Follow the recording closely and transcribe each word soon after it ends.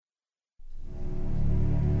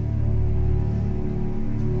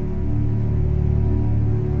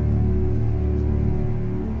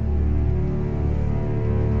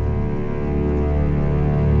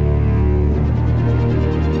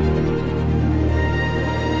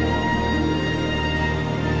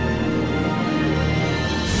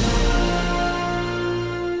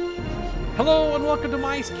welcome to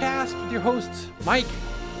Mice Cast with your hosts, Mike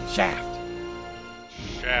Shaft.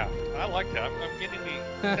 Shaft. I like that. I'm getting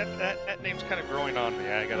that name's kind of growing on me,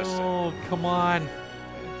 I gotta say. Oh, come on.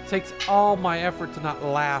 It takes all my effort to not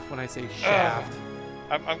laugh when I say Shaft.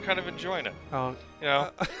 I'm kind of enjoying it. Oh, You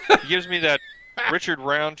know, it gives me that Richard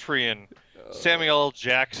Roundtree and Samuel L.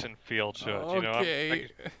 Jackson feel to it. You know, okay.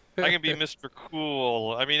 I can be Mr.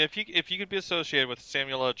 Cool. I mean, if you could be associated with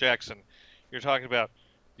Samuel L. Jackson, you're talking about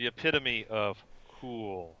the epitome of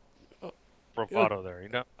cool bravado there. You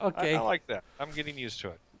know, Okay. I like that. I'm getting used to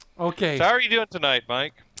it. Okay. So how are you doing tonight,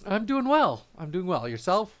 Mike? I'm doing well.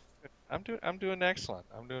 Yourself? I'm doing excellent.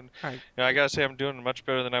 All right. You know, I gotta say I'm doing much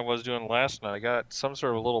better than I was doing last night. I got some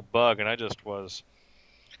sort of a little bug, and I was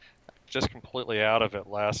just completely out of it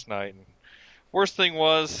last night. And worst thing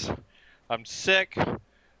was, I'm sick.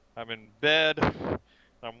 I'm in bed.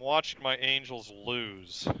 I'm watching my Angels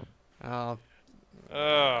lose. Oh,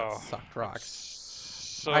 Oh, sucked rocks.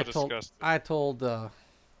 So disgusting. I told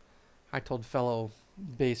fellow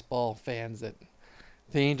baseball fans that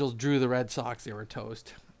the Angels drew the Red Sox. They were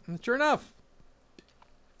toast. And sure enough.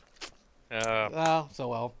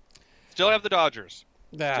 Well. Still have the Dodgers.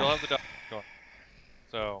 Ah, Still have the Dodgers going.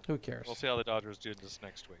 So who cares? we'll see how the Dodgers do this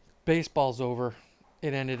next week. Baseball's over.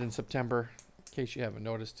 It ended in September, in case you haven't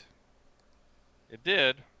noticed. It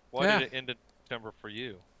did. Why Yeah. did it end in September for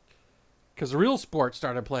you? Because the real sport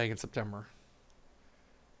started playing in September.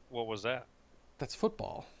 What was that? That's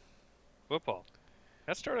football. Football.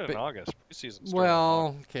 That started in August. Preseason started in Well,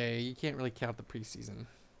 August. okay, you can't really count the preseason.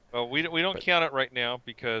 Well, we don't count it right now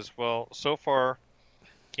because, well, so far,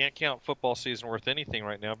 can't count football season worth anything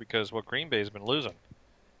right now because, well, Green Bay's been losing.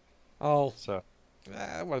 Oh, So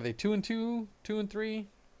what are they? 2-2, 2-3,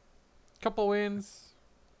 couple wins.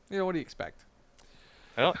 You know, what do you expect?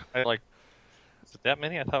 is it that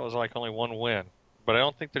many? I thought it was like only one win, but I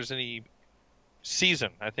don't think there's any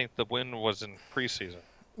season. I think the win was in preseason.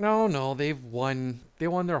 No, they've won. They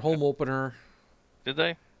won their home opener. Did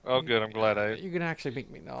they? Oh, good. I'm glad You can actually make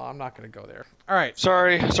me. No, I'm not going to go there. All right.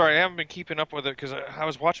 Sorry, I haven't been keeping up with it because I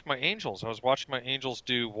was watching my Angels. I was watching my Angels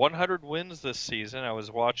do 100 wins this season. I was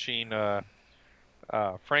watching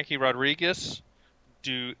Frankie Rodriguez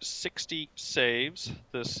do 60 saves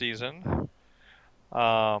this season.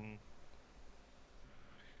 And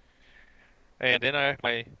then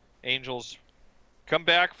my Angels come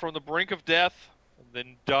back from the brink of death and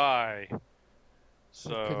then die. So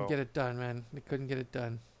They couldn't get it done, man. They couldn't get it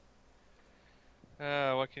done.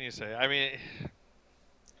 what can you say? I mean,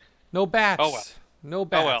 No bats. Oh, well. No Oh,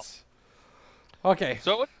 well. bats. Okay.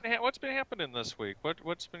 so what's been happening this week?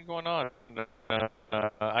 What's been going on?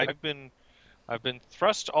 I've been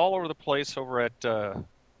thrust all over the place over at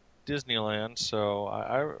Disneyland.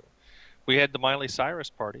 So we had the Miley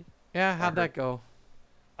Cyrus party. Yeah, how'd that go?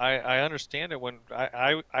 I understand it when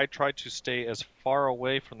I tried to stay as far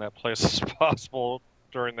away from that place as possible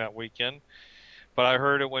during that weekend, but I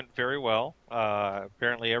heard it went very well.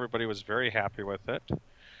 Apparently everybody was very happy with it.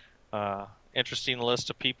 Interesting list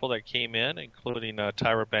of people that came in, including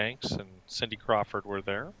Tyra Banks and Cindy Crawford were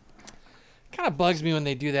there. Kind of bugs me when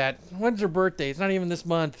they do that. When's her birthday? It's not even this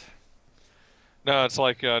month. No, it's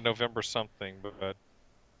like November something, but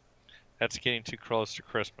that's getting too close to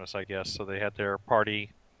Christmas, I guess. So they had their party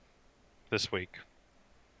this week.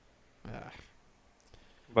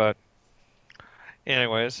 But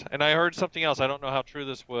anyways, and I heard something else. I don't know how true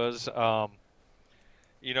this was.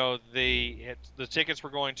 You know, the tickets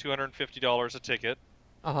were going $250 a ticket.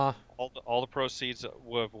 Uh-huh. All the proceeds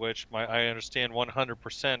of which I understand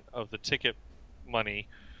 100% of the ticket money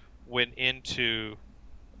went into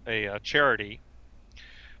a charity.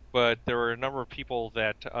 But there were a number of people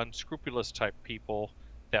that unscrupulous type people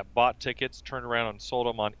that bought tickets, turned around and sold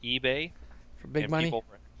them on eBay. For big and money? People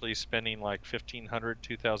were actually spending like $1,500,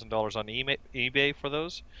 $2,000 on eBay for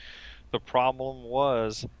those. The problem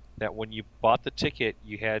was that when you bought the ticket,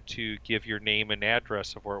 you had to give your name and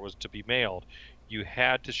address of where it was to be mailed. You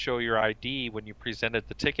had to show your ID when you presented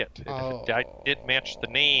the ticket. If it didn't match the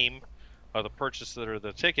name of the purchaser of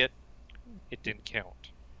the ticket, it didn't count.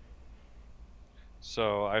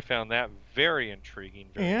 So I found that very intriguing.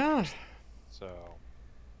 Interesting. So,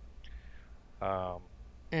 you know,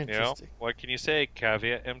 Interesting. what can you say?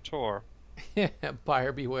 Caveat emptor.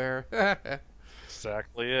 Buyer beware.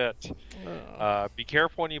 Exactly it. Be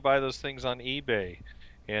careful when you buy those things on eBay.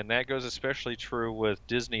 And that goes especially true with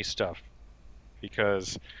Disney stuff.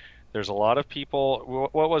 Because there's a lot of people.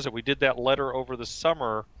 What was it? We did that letter over the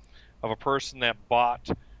summer of a person that bought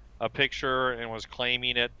a picture and was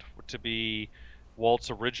claiming it to be Walt's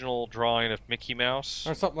original drawing of Mickey Mouse.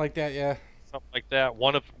 Or something like that, yeah. Something like that.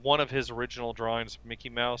 One of his original drawings of Mickey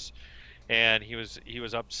Mouse. and he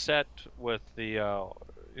was upset with the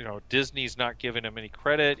Disney's not giving him any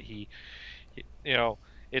credit. You know,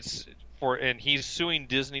 it's and he's suing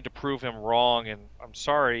Disney to prove him wrong. And I'm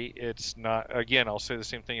sorry, it's not. Again, I'll say the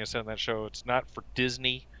same thing I said on that show. It's not for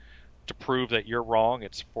Disney to prove that you're wrong.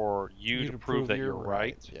 It's for you to prove that you're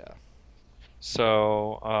right. Yeah.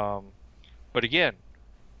 So, but again,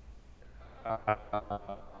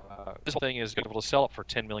 this whole thing is able to sell it for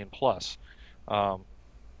 10 million plus.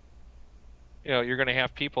 You're going to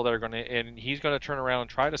have people that are going to, and he's going to turn around and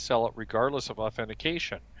try to sell it regardless of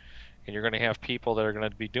authentication. And you're going to have people that are going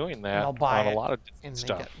to be doing that I'll buy on a lot of and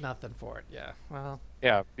stuff. they get nothing for it. Yeah. Well.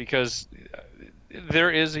 Yeah, because there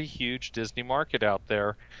is a huge Disney market out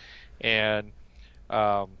there, and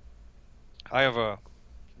I have a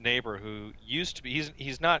neighbor who used to be.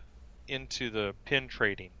 He's not into the pin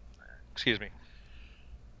trading. Excuse me.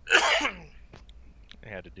 I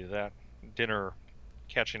had to do that. Dinner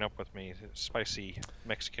catching up with me. Spicy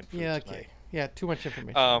Mexican food Yeah. tonight. Okay. Yeah. Too much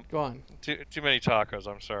information. Go on. Too many tacos.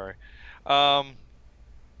 I'm sorry.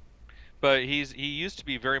 But he used to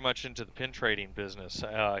be very much into the pin trading business.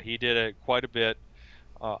 He did it quite a bit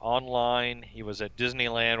online. He was at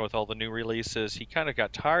Disneyland with all the new releases. He kind of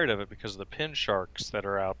got tired of it because of the pin sharks that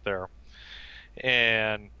are out there.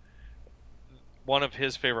 And one of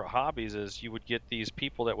his favorite hobbies is you would get these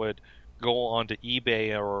people that would go onto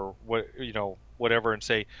eBay or whatever and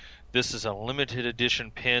say, this is a limited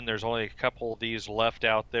edition pin. There's only a couple of these left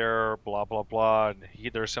out there, blah, blah, blah. And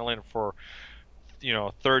they're selling it for,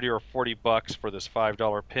 $30 or $40 for this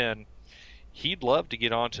 $5 pin. He'd love to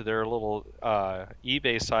get onto their little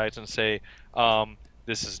eBay sites and say,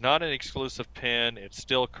 this is not an exclusive pin. It's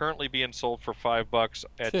still currently being sold for $5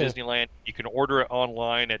 at Disneyland. You can order it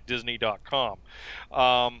online at Disney.com.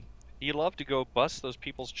 He loved to go bust those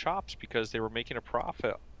people's chops because they were making a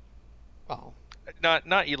profit. Oh.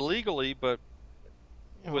 Not illegally, but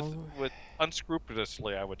with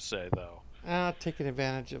unscrupulously, I would say, though. Taking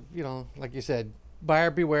advantage of, like you said,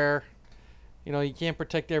 buyer beware. You can't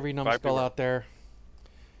protect every numbskull out there.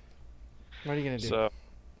 What are you going to do? So,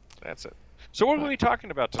 that's it. So what are we talking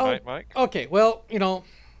about tonight, Mike? Okay, well,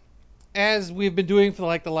 as we've been doing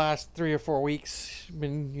for the last 3 or 4 weeks,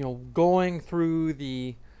 been, going through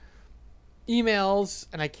the emails,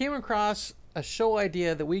 and I came across a show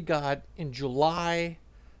idea that we got in July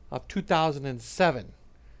of 2007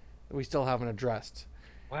 that we still haven't addressed.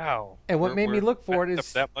 Wow. And what made me look for it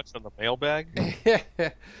is... that much on the mailbag?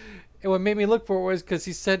 And what made me look for it was because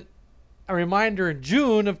he sent a reminder in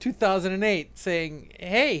June of 2008 saying,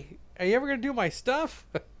 hey, are you ever going to do my stuff?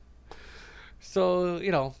 So,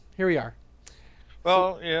 here we are.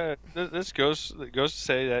 Well, yeah, this goes to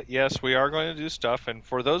say that, yes, we are going to do stuff. And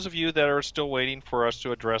for those of you that are still waiting for us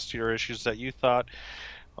to address your issues that you thought,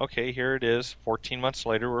 okay, here it is. 14 months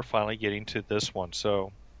later, we're finally getting to this one.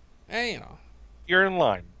 So, hey, you're in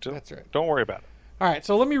line. That's right. Don't worry about it. All right,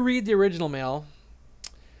 so let me read the original mail.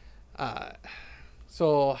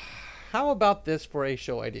 So how about this for a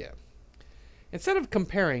show idea? Instead of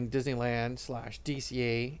comparing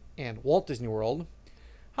Disneyland/DCA and Walt Disney World,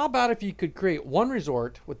 how about if you could create one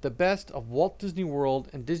resort with the best of Walt Disney World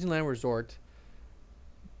and Disneyland Resort?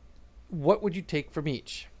 What would you take from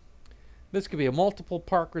each? This could be a multiple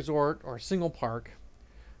park resort or a single park,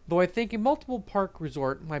 though I think a multiple park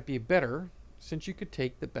resort might be better since you could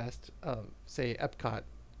take the best of, say, Epcot,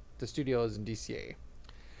 the studios, and DCA.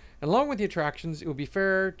 And along with the attractions, it would be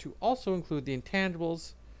fair to also include the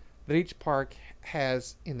intangibles that each park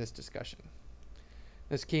has in this discussion.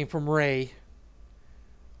 This came from Ray,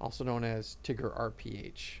 also known as Tigger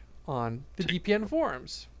RPH, on the DPN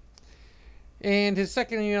forums. And his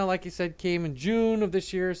second email, like he said, came in June of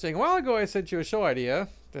this year, saying, a while ago I sent you a show idea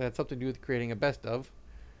that had something to do with creating a best of.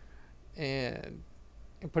 And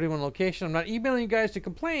putting one location. I'm not emailing you guys to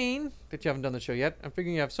complain that you haven't done the show yet. I'm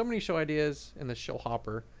figuring you have so many show ideas in the show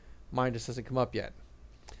hopper. Mine just hasn't come up yet.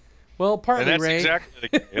 Well, partly, and that's Ray. Exactly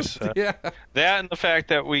the case. Yeah. That and the fact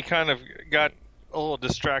that we kind of got a little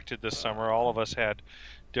distracted this summer. All of us had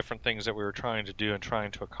different things that we were trying to do and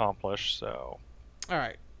trying to accomplish. So, all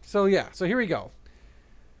right. So here we go.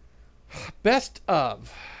 Best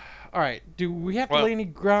of. All right. Do we have to lay any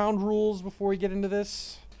ground rules before we get into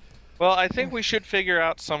this? Well, I think we should figure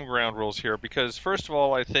out some ground rules here because, first of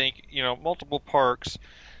all, I think, multiple parks,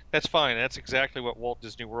 that's fine. That's exactly what Walt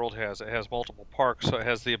Disney World has. It has multiple parks, so it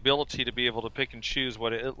has the ability to be able to pick and choose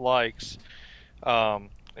what it likes.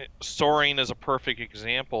 Soaring is a perfect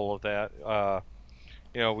example of that.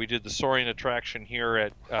 We did the Soaring attraction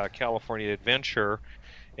here at California Adventure,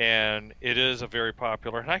 and it is a very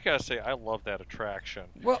popular. And I gotta say, I love that attraction.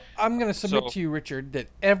 Well, I'm going to submit to you, Richard, that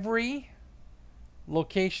every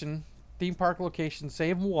location theme park locations,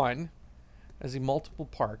 save one, as a multiple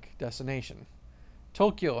park destination.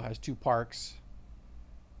 Tokyo has 2 parks.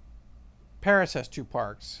 Paris has 2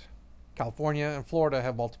 parks. California and Florida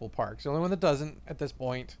have multiple parks. The only one that doesn't at this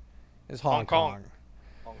point is Hong Kong.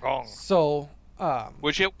 Hong Kong. So,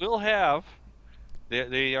 which it will have.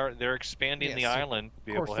 They're expanding Yes, the island to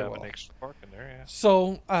be course able to they have an will. extra park in there. Yeah.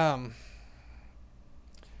 so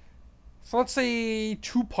let's say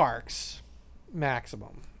 2 parks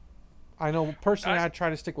maximum. I know personally I'd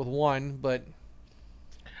try to stick with 1, but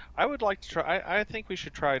I would like to try. I think we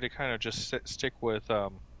should try to kind of just stick with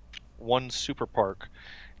one super park.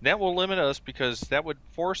 And that will limit us because that would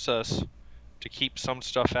force us to keep some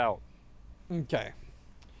stuff out. okay.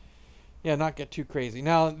 Yeah, not get too crazy.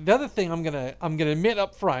 Now, the other thing I'm gonna admit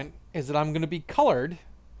up front is that I'm gonna be colored.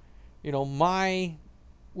 You know,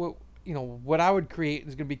 what I would create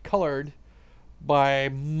is gonna be colored by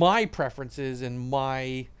my preferences and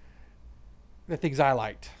the things I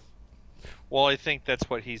liked. Well, I think that's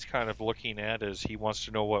what he's kind of looking at, is he wants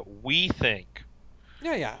to know what we think.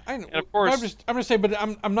 Yeah. I know. And of course, I'm just saying, but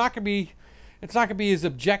I'm not gonna be. It's not gonna be as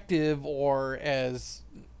objective or as,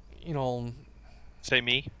 say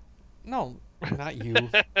me. No, not you.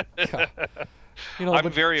 God. I'm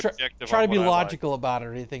but very objective. Try on to be what I logical about it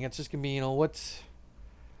or anything. It's just gonna be, what's.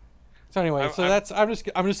 So anyway, I'm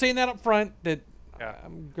just saying that up front that. Yeah.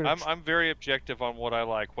 I'm I'm very objective on what I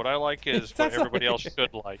like. What I like is what everybody else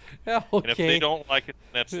should like. Yeah, okay. And if they don't like it,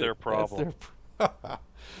 that's their problem.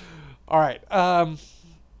 All right.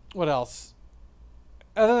 What else?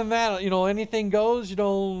 Other than that, anything goes.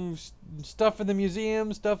 Stuff in the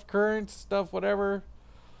museum, stuff current, stuff whatever.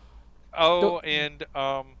 Oh, and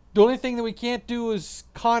the only thing that we can't do is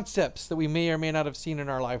concepts that we may or may not have seen in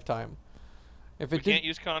our lifetime. If it can't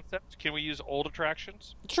use concepts, can we use old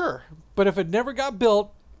attractions? Sure, but if it never got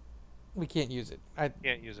built, we can't use it.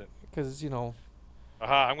 Can't use it because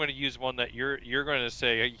I'm going to use one that you're going to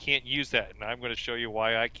say you can't use that, and I'm going to show you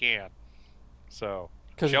why I can. So,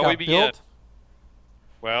 shall we begin? Built?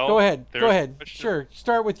 Well, go ahead. Sure.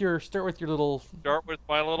 Start with your little. Start with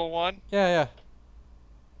my little one. Yeah.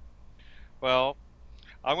 Well,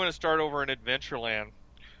 I'm going to start over in Adventureland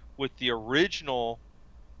with the original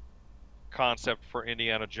concept for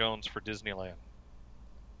Indiana Jones for Disneyland.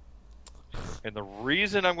 And the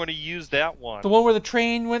reason I'm going to use that one... The one where the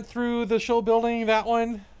train went through the show building, that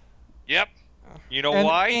one? Yep. You know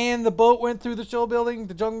why? And the boat went through the show building,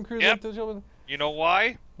 the Jungle Cruise went through the show building? You know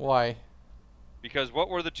why? Why? Because what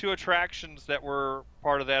were the 2 attractions that were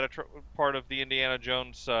part of that part of the Indiana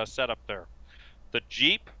Jones setup there? The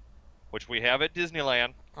Jeep, which we have at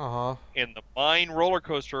Disneyland, and the Mine roller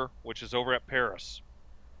coaster, which is over at Paris.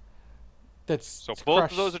 So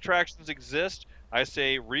both of those attractions exist. I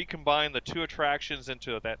say recombine the 2 attractions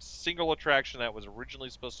into that single attraction that was originally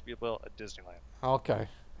supposed to be built at Disneyland. Okay.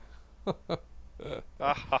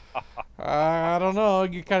 I don't know.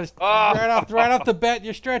 You kind of right off the bat,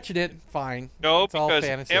 you're stretching it. Fine. No, it's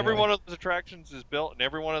because every one of those attractions is built, and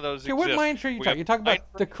every one of those exists. What mine train are you talking? You talking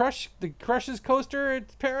about the Crush's coaster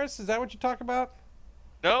at Paris? Is that what you're talking about?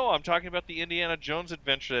 No, I'm talking about the Indiana Jones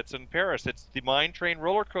adventure that's in Paris. It's the Mine Train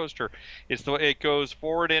roller coaster. It goes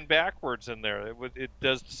forward and backwards in there. It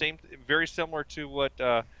does the same, very similar to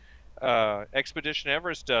what Expedition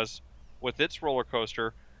Everest does with its roller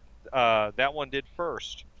coaster. That one did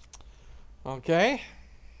first. Okay.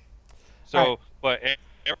 So, but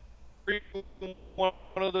every one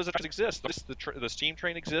of those exists. The steam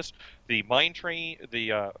train exists. The mine train,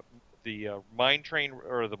 the mine train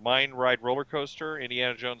or the mine ride roller coaster,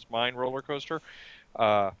 Indiana Jones mine roller coaster,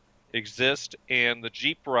 exist, and the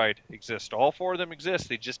Jeep ride exists. All 4 of them exist.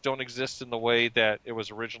 They just don't exist in the way that it was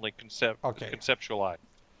originally conceptualized.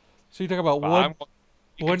 So you talk about one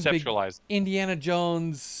big conceptualized Indiana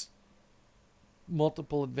Jones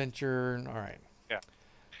multiple adventure. All right. Yeah.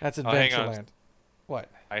 That's Adventureland. What?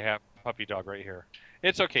 I have Puppy Dog right here.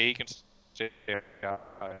 It's okay. He can stay here.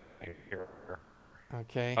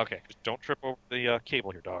 Okay. Okay. Just don't trip over the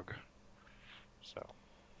cable here, dog. So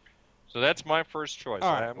that's my first choice.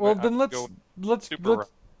 All right. Well, then let's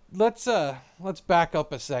back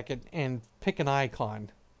up a second and pick an icon.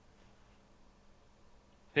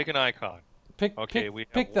 Pick an icon. Pick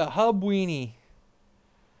the Hub Weenie.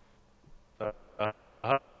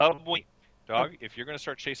 Hub Weenie. Dog, if you're going to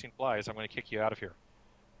start chasing flies, I'm going to kick you out of here.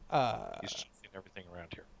 He's chasing everything around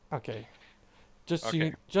here. Okay. Just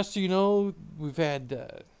so you know, we've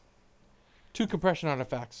had 2 compression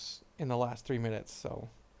artifacts in the last 3 minutes. So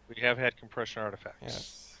we have had compression artifacts.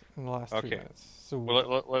 Yes, in the last 3 minutes. So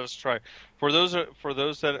well, let us try. For those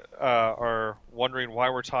that are wondering why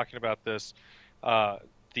we're talking about this,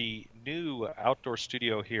 the new outdoor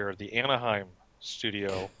studio here, the Anaheim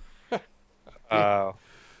studio, Okay. uh,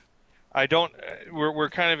 I don't. We're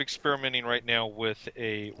kind of experimenting right now with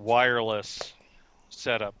a wireless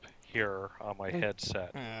setup here on my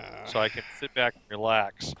headset, Uh, so I can sit back and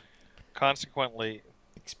relax. Consequently,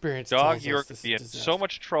 Experience dog, tells you're us going to this is be in so disaster.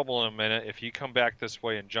 much trouble in a minute if you come back this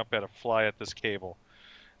way and jump at a fly at this cable.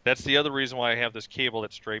 That's the other reason why I have this cable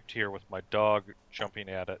that's draped here with my dog jumping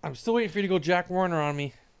at it. I'm still waiting for you to go Jack Warner on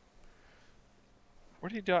me,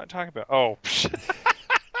 What are you talking about? Oh,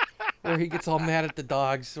 where he gets all mad at the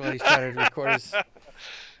dogs while he's trying to record his.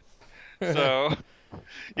 so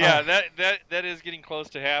uh, yeah, that is getting close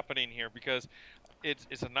to happening here because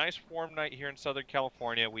it's a nice warm night here in Southern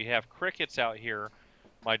California. We have crickets out here.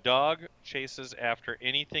 My dog chases after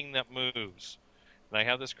anything that moves. And I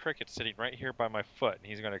have this cricket sitting right here by my foot, and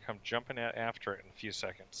he's going to come jumping after it in a few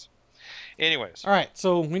seconds. Anyways, all right,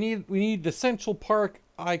 so we need the Central Park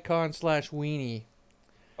icon slash weenie.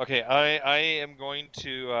 okay, I am going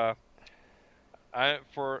to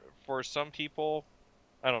for some people,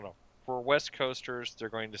 I don't know. For West Coasters, they're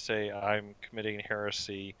going to say I'm committing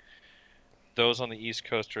heresy. Those on the East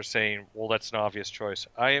Coast are saying, well, that's an obvious choice.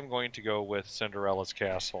 I am going to go with Cinderella's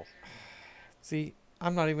Castle. See,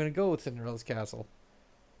 I'm not even gonna go with Cinderella's Castle.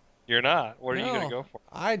 You're not. What are you going to No, go for?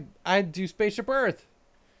 I'd do Spaceship Earth.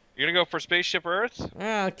 You're going to go for Spaceship Earth?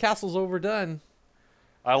 Castle's overdone.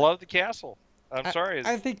 I love the castle. I'm I, sorry.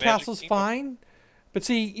 I It's think Magic Castle's Kingdom. fine, but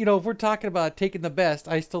see, if we're talking about taking the best,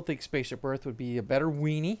 I still think Spaceship Earth would be a better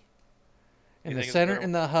weenie in You the think it's center better?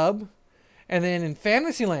 in the hub, and then in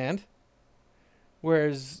Fantasyland,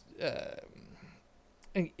 whereas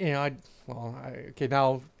okay,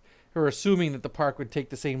 now we're assuming that the park would take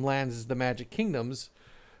the same lands as the Magic Kingdoms,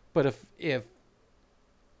 but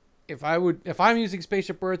if I'm using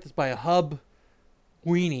Spaceship Earth, it's by a hub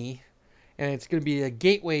weenie, and it's going to be a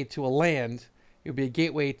gateway to a land. It would be a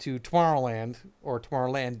gateway to Tomorrowland or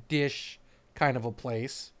Tomorrowland Dish kind of a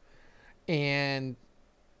place, and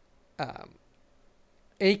um,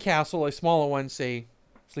 a castle, a smaller one, say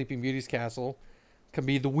Sleeping Beauty's castle, can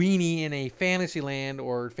be the weenie in a Fantasyland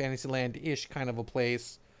or Fantasyland-ish kind of a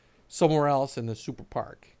place somewhere else in the super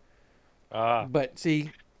park. Ah, But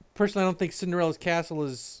see, personally, I don't think Cinderella's castle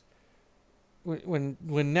is when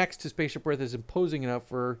next to Spaceship Earth is imposing enough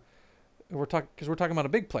for we're talking about a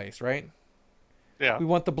big place, right? yeah, We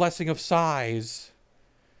want the blessing of size,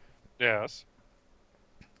 yes.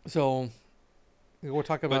 so we're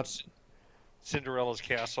talking But about Cinderella's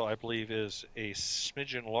castle, I believe, is a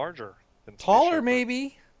smidgen larger than taller, Spaceship Earth.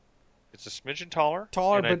 maybe It's a smidgen taller,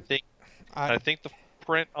 taller, and I but think I, I think the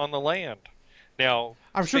print on the land. Now,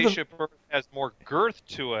 I'm sure the Spaceship Earth has more girth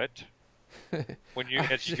to it. When you I'm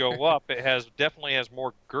as you sure, go up, it definitely has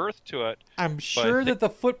more girth to it. I'm But I sure think that the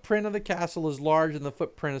footprint of the castle is larger than the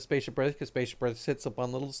footprint of Spaceship Earth because Spaceship Earth sits up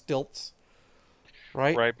on little stilts,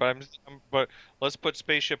 right? right, but but let's put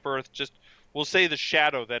Spaceship Earth just. We'll say the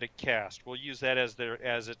shadow that it cast. We'll use that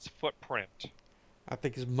as its footprint. I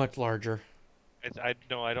think is much larger. I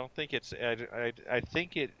no, I don't think it's. I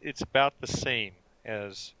think it's about the same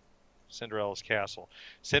as Cinderella's castle.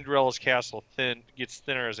 Cinderella's castle gets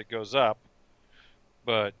thinner as it goes up,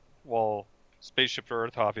 but while Spaceship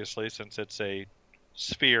Earth, obviously, since it's a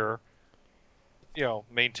sphere,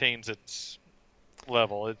 maintains its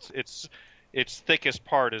level. Its thickest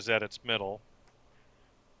part is at its middle,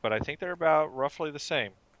 but I think they're about roughly the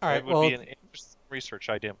same. All It right, would be well, an interesting research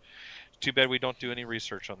idea. Too bad we don't do any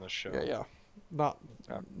research on this show. yeah, not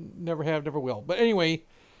Uh, never have, never will. But anyway,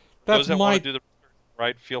 Those that's that want to my do the research,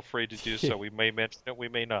 right, feel free to do so. We may mention it, we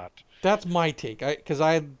may not. that's my take. Because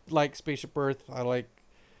I like Spaceship Earth. I like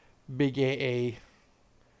Big AA.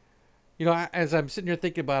 As I'm sitting here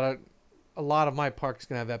thinking about it, a lot of my park's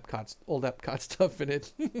gonna have old Epcot stuff in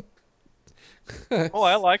it. Oh,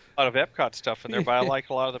 I like a lot of Epcot stuff in there, but I like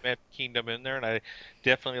a lot of the Magic Kingdom in there, and I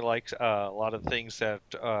definitely like a lot of things that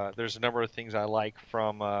there's a number of things I like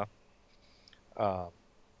from. Uh,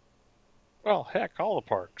 well, heck, all the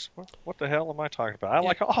parks. What the hell am I talking about? I Yeah,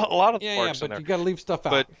 like a lot of the yeah, parks in but there. you got to leave stuff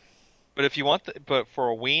But out. but if you want but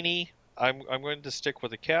for a weenie, I'm going to stick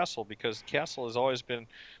with the castle because castle has always been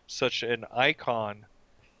such an icon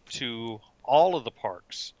to all of the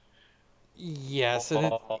parks. Yes,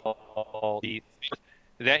 and it.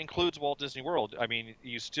 That includes Walt Disney World. I mean,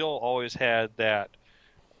 you still always had that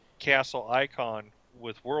castle icon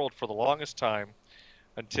with World for the longest time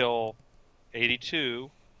until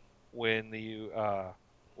 '82 when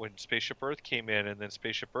when Spaceship Earth came in, and then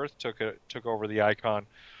Spaceship Earth took over the icon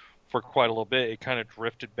for quite a little bit. It kind of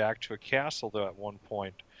drifted back to a castle though at one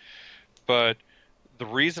point. But the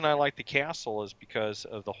reason I like the castle is because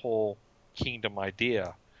of the whole kingdom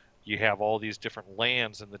idea. you have all these different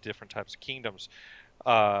lands and the different types of kingdoms.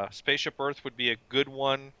 Spaceship Earth would be a good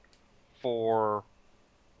one for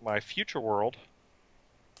my future world,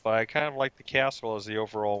 but I kind of like the castle as the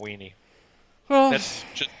overall weenie. Well, That's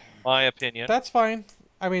just my opinion. that's fine.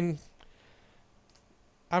 I mean,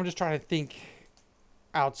 I'm just trying to think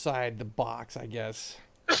outside the box, I guess.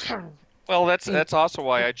 Well, that's also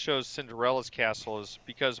why I chose Cinderella's castle, is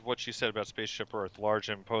because of what you said about Spaceship Earth, large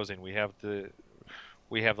and imposing. We have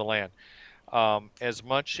the land. As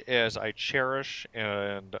much as I cherish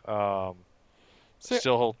and So,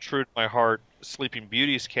 still hold true to my heart Sleeping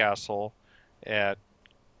Beauty's castle at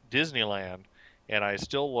Disneyland, and I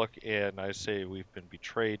still look and I say we've been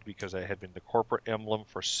betrayed because I had been the corporate emblem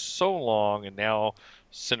for so long, and now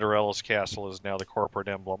Cinderella's castle is now the corporate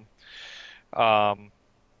emblem. Um,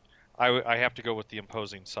 I have to go with the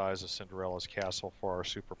imposing size of Cinderella's castle for our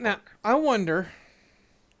super now, park. I wonder,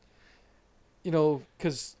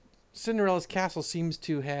 because Cinderella's castle seems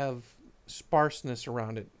to have sparseness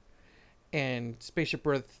around it, and Spaceship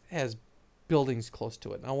Earth has buildings close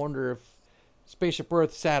to it. And I wonder if Spaceship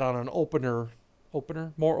Earth sat on an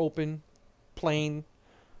more open, plain,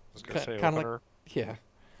 I was gonna say kind of like, opener.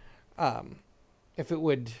 yeah. If it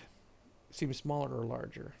would seem smaller or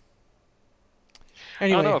larger. I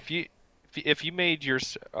don't know Anyway, if you made your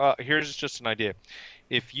here's just an idea.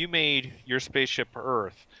 If you made your spaceship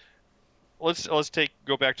Earth, let's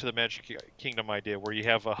go back to the Magic Kingdom idea where you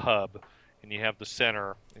have a hub and you have the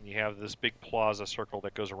center and you have this big plaza circle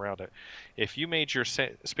that goes around it. If you made your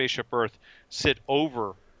spaceship Earth sit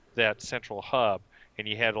over that central hub and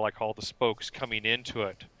you had like all the spokes coming into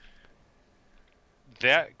it,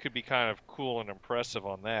 that could be kind of cool and impressive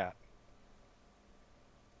on that.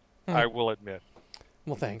 hmm, I will admit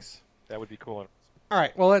well, thanks. that would be cool. All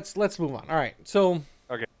right, well, let's move on. All right, so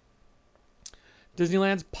Okay.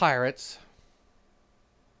 Disneyland's Pirates.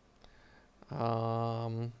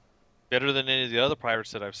 Um, Better than any of the other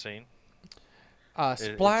pirates that I've seen. It's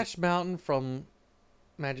Splash Mountain from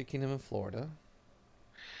Magic Kingdom in Florida.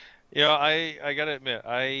 I gotta admit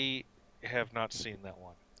I have not seen that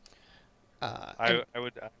one. And I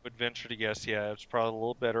would venture to guess, yeah, it's probably a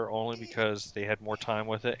little better only because they had more time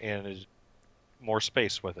with it and more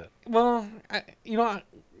space with it. well,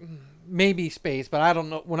 maybe space, but I don't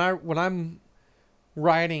know. When I'm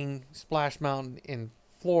riding Splash Mountain in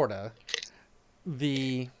Florida,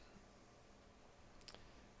 the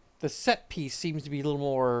the set piece seems to be a little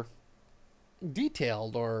more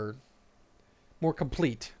detailed or more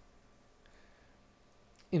complete.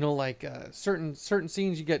 Like certain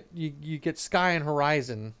scenes you get sky and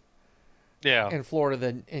horizon Yeah. in Florida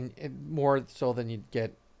than and more so than you'd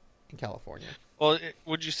get in California. Well,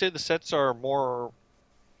 would you say the sets are more?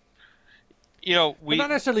 They're not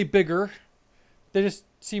necessarily bigger. They just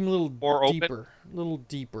seem More open. a little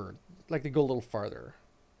deeper, like they go a little farther.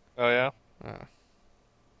 Oh yeah. Uh,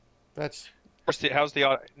 that's Of course,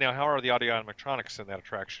 now? How are the audio animatronics in that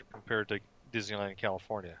attraction compared to Disneyland in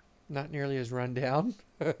California? not nearly as run down.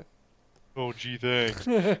 Oh, gee, thanks.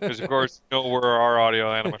 Because of course, you know where our audio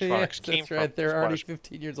Yes, animatronics came that's right. from. They're already Splash.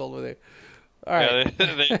 15 years old with it. All right.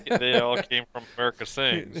 Yeah, they all came from America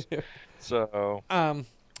Sings. So, um,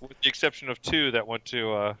 with the exception of two that went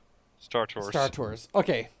to Star Tours. Star Tours.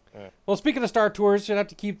 Okay. Yeah. Well, speaking of Star Tours, you'd have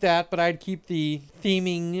to keep that, but I'd keep the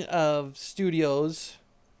theming of studios.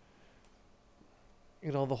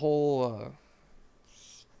 The whole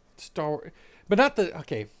Star, but not the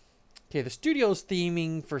okay. Okay, the studio's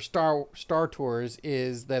theming for Star Tours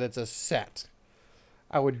is that it's a set.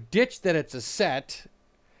 I would ditch that it's a set,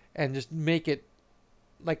 and just make it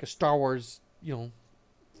like a Star Wars,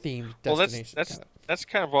 themed Well, destination. that's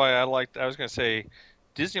kind of why I liked. I was going to say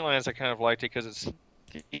Disneyland's. I kind of liked it because it's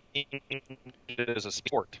themed as a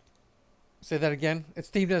sport. Say that again. It's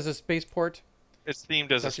themed as a spaceport. It's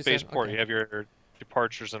themed Is as that a what you said? spaceport. Okay. You have your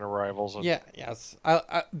departures and arrivals. And, Yeah. Yes.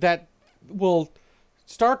 That will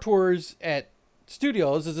Star Tours at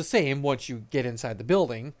studios is the same once you get inside the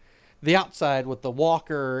building. The outside with the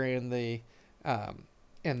walker and the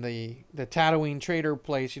Tatooine trader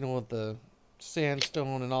place, with the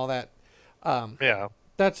sandstone and all that. yeah.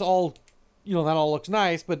 That's all. That all looks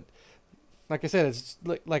nice, but like I said, it's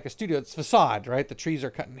like a studio. It's facade, right? The trees are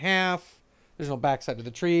cut in half. There's no backside to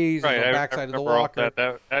the trees. There's Right. no I backside to the remember all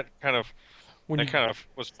walker. that kind of When that you kind of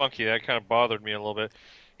was funky. That kind of bothered me a little bit.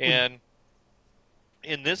 And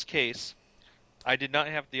in this case, I did not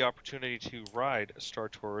have the opportunity to ride Star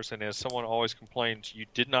Tours, and as someone always complains, you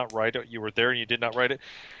did not ride it. You were there and you did not ride it.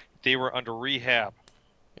 They were under rehab.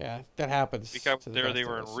 yeah, that happens. Because to the there best they of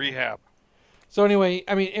were in us. rehab. So anyway,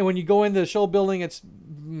 I mean, and when you go into the show building, it's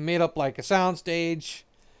made up like a sound stage,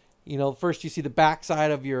 You know, first you see the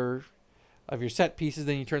backside of your set pieces,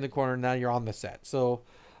 then you turn the corner, and now you're on the set. So,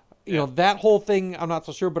 you know, that whole thing, I'm not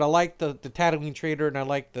so sure, but I like the Tatooine Trader, and I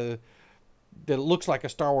like that it looks like a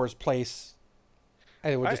Star Wars place.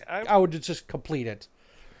 I would just complete it.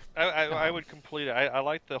 I would complete it. I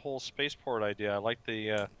like the whole spaceport idea. I like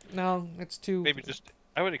the no, it's too maybe just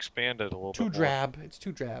I would expand it a little too bit drab. It's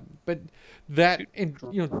too drab. But that and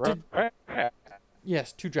you know,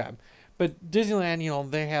 yes, too drab. But Disneyland, you know,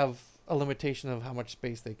 they have a limitation of how much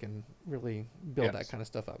space they can really build that kind of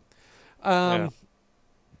stuff up.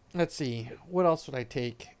 Let's see. What else would I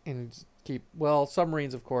take and keep? Well,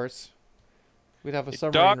 submarines, of course. We'd have a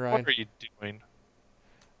submarine ride. What are you doing?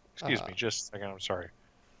 Excuse me, just a second. I'm sorry.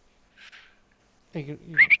 You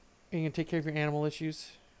can take care of your animal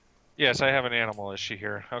issues? Yes, I have an animal issue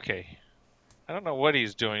here. Okay. I don't know what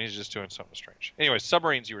he's doing. He's just doing something strange. Anyway,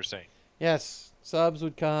 submarines, you were saying. Yes, subs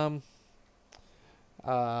would come.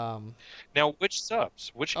 Now, which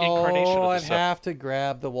subs? Which incarnation of the I'd sub? have to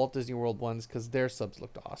grab the Walt Disney World ones because their subs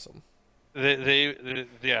looked awesome.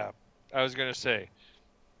 Yeah, I was going to say.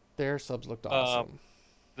 Their subs looked awesome.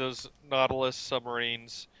 Those Nautilus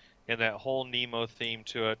submarines and that whole Nemo theme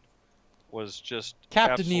to it was just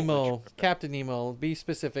Captain Nemo. Terrific. Captain Nemo. Be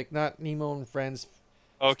specific, not Nemo and Friends.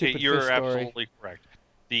 Okay, you're absolutely correct.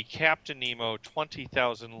 The Captain Nemo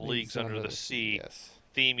 20,000 Leagues Under the Sea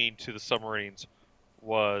theming to the submarines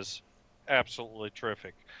was absolutely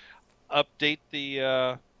terrific. Update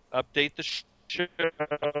the show,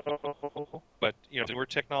 but you know, newer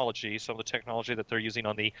technology. Some of the technology that they're using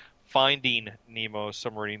on the Finding Nemo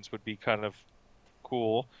submarines would be kind of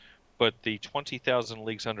cool, but the 20,000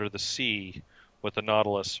 Leagues Under the Sea with the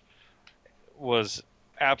Nautilus was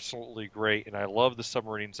absolutely great, and I love the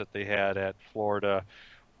submarines that they had at Florida,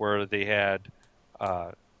 where they had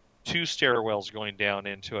two stairwells going down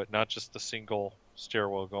into it, not just the single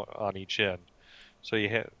stairwell going on each end. So you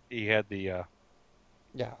had the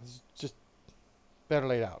it's just better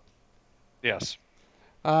laid out. Yes.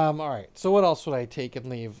 All right. So what else would I take and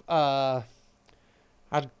leave? I'd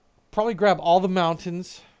probably grab all the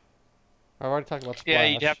mountains. I've already talked about Splash. Yeah,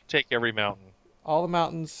 you'd have to take every mountain. All the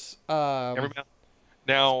mountains. Every mountain.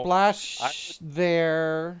 Now, Splash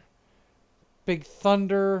there. Big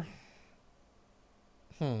Thunder.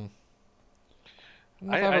 I don't know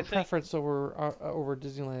if I have a preference over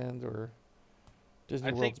Disneyland or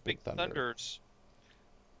Disney World's Big Thunder. Thunders,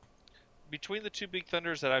 between the two Big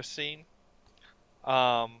Thunders that I've seen,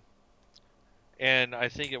 and I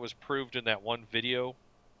think it was proved in that one video,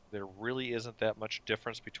 there really isn't that much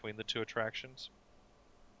difference between the two attractions.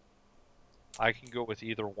 I can go with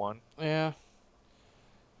either one. Yeah.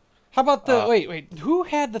 How about the wait? Who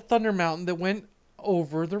had the Thunder Mountain that went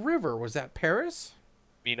over the river? Was that Paris?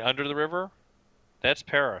 You mean under the river? That's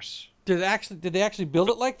Paris. Did they actually build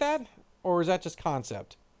it like that, or is that just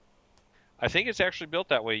concept? I think it's actually built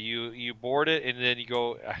that way. You board it and then you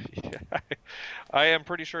go. I am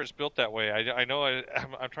pretty sure it's built that way. I know.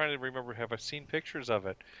 I'm trying to remember. Have I seen pictures of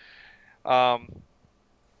it?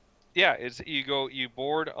 Yeah, you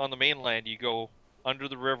board on the mainland. You go under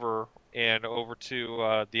the river and over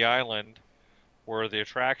to the island where the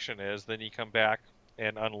attraction is. Then you come back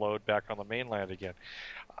and unload back on the mainland again.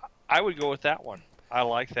 I would go with that one. I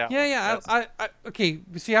like that one. Yeah. I okay.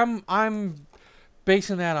 See, I'm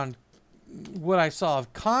basing that on what I saw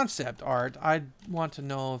of concept art. I want to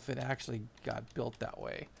know if it actually got built that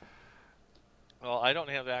way. Well, I don't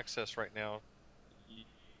have access right now. You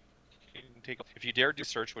can if you dare do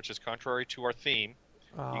search, which is contrary to our theme,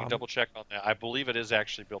 you can double check on that. I believe it is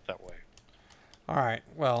actually built that way. All right.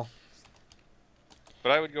 Well,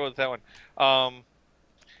 but I would go with that one.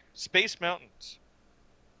 Space Mountains.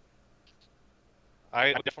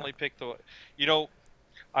 I definitely pick the. You know,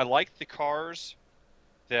 I like the cars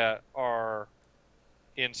that are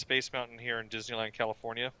in Space Mountain here in Disneyland,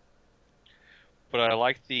 California. But I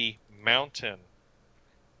like the mountain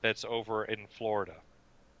that's over in Florida.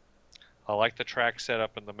 I like the track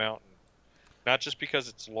setup in the mountain. Not just because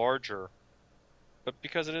it's larger, but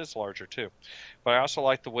because it is larger too. But I also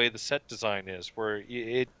like the way the set design is, where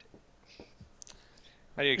it.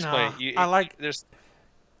 How do you explain it? There's.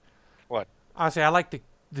 What? I say I like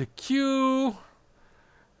the queue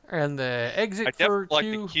and the exit I for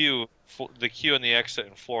definitely queue. like the queue and the exit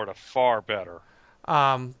in Florida far better.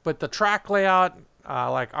 But the track layout, I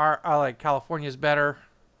like California's better.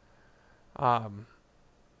 I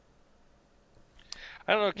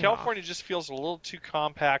don't know. California just feels a little too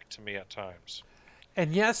compact to me at times.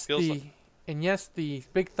 And yes, the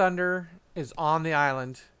Big Thunder is on the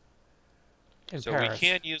island in Paris. So we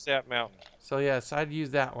can use that mountain. So yes, I'd use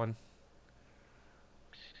that one.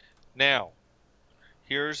 Now,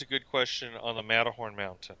 here's a good question on the Matterhorn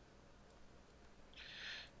Mountain.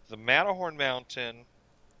 The Matterhorn Mountain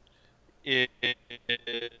is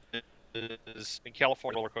in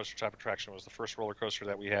California. Roller coaster type attraction. It was the first roller coaster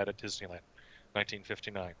that we had at Disneyland,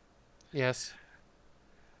 1959. Yes.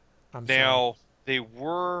 I'm sorry. Now they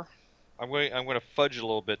were. I'm going to fudge a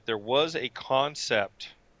little bit. There was a concept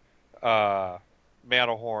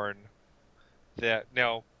Matterhorn that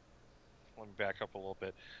now let me back up a little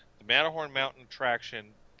bit. The Matterhorn Mountain attraction,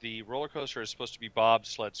 the roller coaster is supposed to be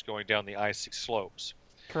bobsleds going down the icy slopes.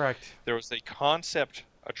 Correct. There was a concept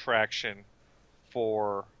attraction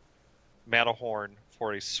for Matterhorn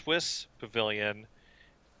for a Swiss pavilion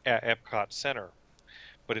at Epcot Center.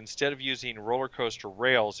 But instead of using roller coaster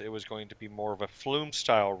rails, it was going to be more of a flume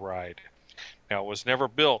style ride. Now, it was never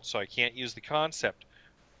built, so I can't use the concept.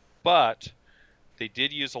 But they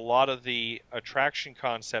did use a lot of the attraction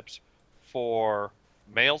concepts for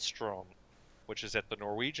Maelstrom, which is at the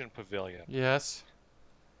Norwegian Pavilion. Yes.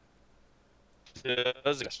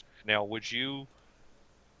 Now, would you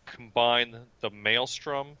combine the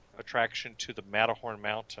Maelstrom attraction to the Matterhorn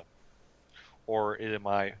Mountain? Or am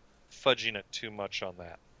I fudging it too much on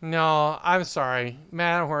that? No, I'm sorry.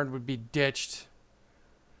 Matterhorn would be ditched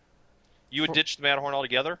You would ditch the Matterhorn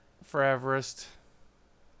altogether? for Everest.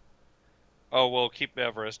 Oh, well, keep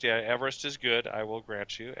Everest. Yeah, Everest is good. I will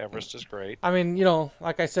grant you. Everest is great. I mean,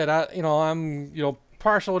 like I said, I'm,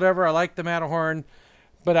 partial, whatever. I like the Matterhorn,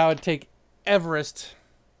 but I would take Everest,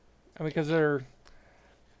 because they're.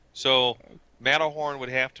 So Matterhorn would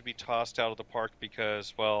have to be tossed out of the park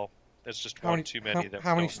because, well, it's just one too many.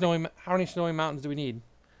 How many snowy mountains do we need?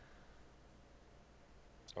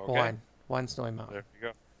 Okay. One snowy mountain. There you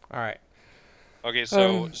go. All right. Okay,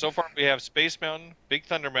 so far we have Space Mountain, Big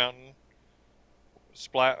Thunder Mountain,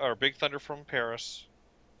 Big Thunder from Paris,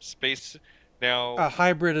 Space. Now, A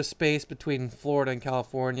hybrid of space between Florida and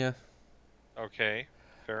California. okay,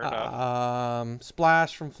 fair enough.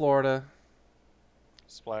 Splash from Florida.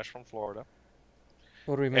 Splash from Florida.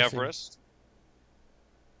 What are we missing? Everest.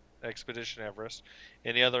 Expedition Everest.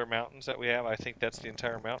 Any other mountains that we have? I think that's the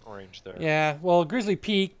entire mountain range there. Yeah, well, Grizzly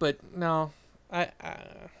Peak, but no,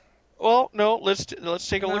 Well, no. Let's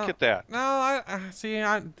take a look at that. No, see.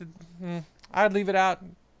 I'd leave it out.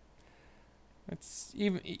 It's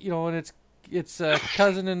even, and it's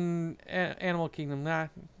cousin in Animal Kingdom. Nah,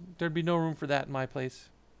 there'd be no room for that in my place.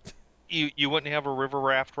 You wouldn't have a river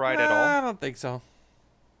raft ride Nah, at all? I don't think so.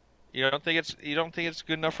 You don't think it's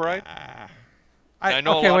good enough ride? I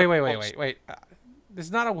know. Okay, wait.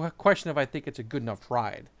 It's not a question of I think it's a good enough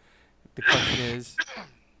ride. The question is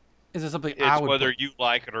it something I It's would whether put? you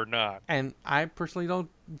like it or not. And I personally don't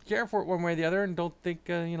care for it one way or the other, and don't think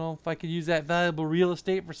if I could use that valuable real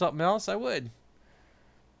estate for something else, I would.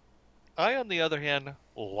 I, on the other hand,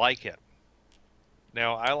 like it.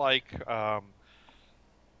 Now, I like.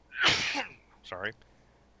 Sorry.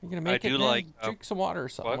 You're gonna make I it. do Man, like, drink some water or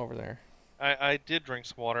something what? over there. I did drink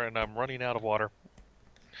some water, and I'm running out of water.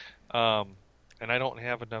 And I don't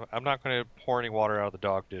have enough. I'm not going to pour any water out of the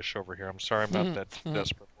dog dish over here. I'm sorry, I'm not that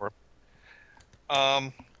desperate for it.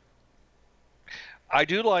 I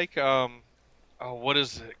do like. What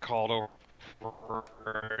is it called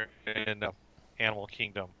over in Animal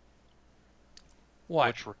Kingdom?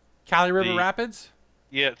 What? Which, Cali River the- Rapids?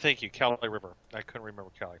 yeah, thank you, Cali River. I couldn't remember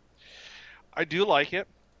Cali. I do like it.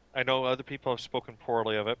 I know other people have spoken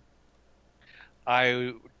poorly of it.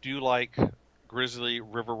 I do like Grizzly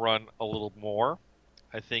River Run a little more.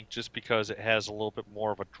 I think just because it has a little bit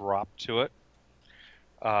more of a drop to it.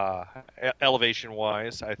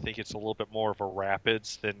 Elevation-wise, I think it's a little bit more of a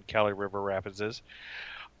rapids than Cali River Rapids is.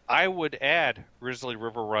 I would add Grizzly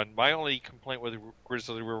River Run. My only complaint with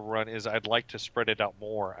Grizzly River Run is I'd like to spread it out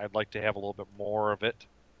more. I'd like to have a little bit more of it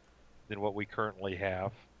than what we currently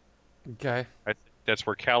have. Okay. I think that's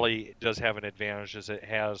where Cali does have an advantage, is it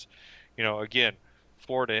has, again,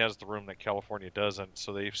 Florida has the room that California doesn't,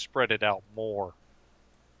 so they've spread it out more.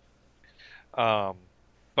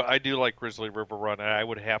 But I do like Grizzly River Run, and I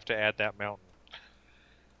would have to add that mountain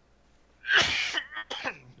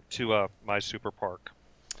to my super park.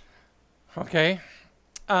 Okay.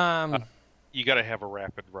 You got to have a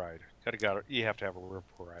rapid ride. You have to have a river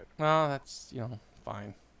ride. Well, that's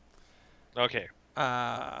fine. Okay,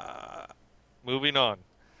 Uh, moving on.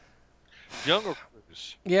 Jungle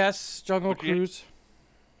Cruise. yes, Jungle Would you- Cruise.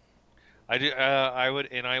 I do. I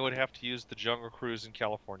would have to use the Jungle Cruise in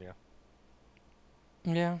California.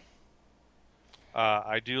 Yeah.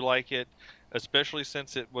 I do like it, especially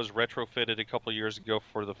since it was retrofitted a couple of years ago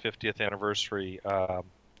for the 50th anniversary.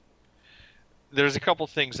 There's a couple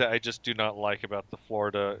things that I just do not like about the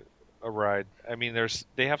Florida ride. I mean,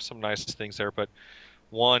 they have some nice things there, but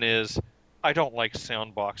One is I don't like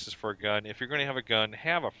sound boxes for a gun. If you're going to have a gun,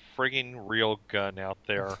 have a frigging real gun out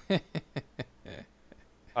there.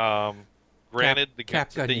 Um, Cap Granted, the cap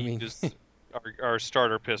guns that gun, they you mean? use are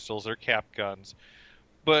starter pistols, they're cap guns,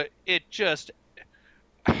 but it just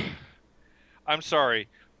I'm sorry.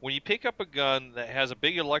 When you pick up a gun that has a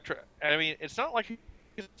big I mean, it's not like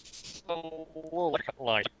it's a little electric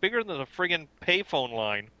line, it's bigger than the friggin' payphone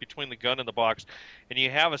line between the gun and the box, and you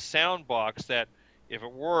have a sound box that, if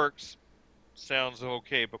it works, sounds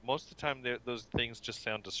okay, but most of the time those things just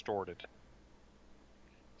sound distorted.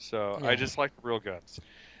 So I Yeah. just like the real guns.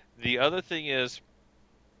 The other thing is,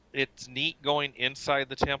 it's neat going inside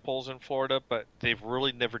the temples in Florida, but they've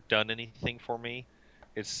really never done anything for me.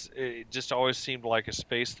 It just always seemed like a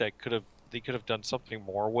space that they could have done something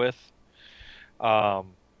more with.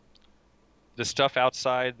 Um, the stuff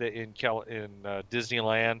outside in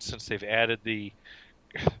Disneyland, since they've added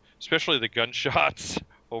especially the gunshots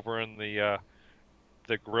over in the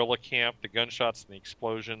gorilla camp, the gunshots and the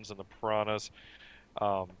explosions and the piranhas,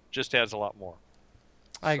 just adds a lot more.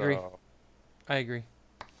 I agree. So I agree.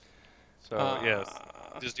 so yes,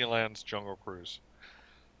 Uh, Disneyland's Jungle Cruise.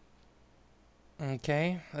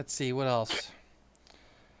 okay. Let's see. What else?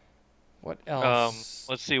 What else?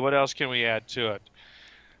 Let's see, what else can we add to it?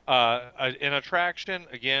 An attraction,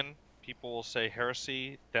 again, people will say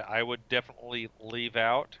heresy, that I would definitely leave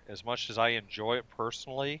out, as much as I enjoy it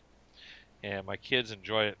personally, and my kids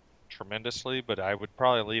enjoy it tremendously, but I would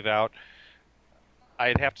probably leave out.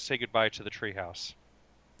 I'd have to say goodbye to the treehouse.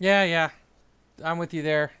 Yeah, yeah. I'm with you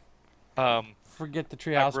there. Um, Forget the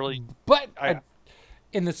I treehouse, really, but I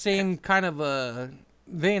in the same kind of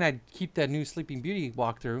vein, I'd keep that new Sleeping Beauty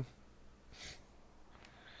walkthrough.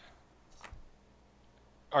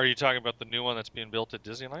 Are you talking about the new one that's being built at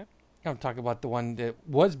Disneyland? I'm talking about the one that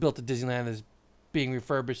was built at Disneyland is being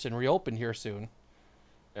refurbished and reopened here soon.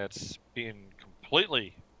 That's being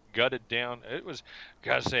completely gutted down. It was,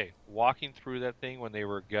 gotta say, walking through that thing when they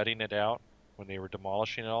were gutting it out, when they were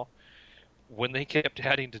demolishing it all, when they kept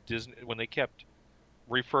adding to Disney, when they kept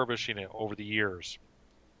refurbishing it over the years.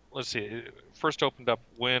 Let's see, it first opened up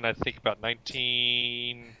when I think about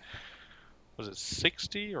 19, was it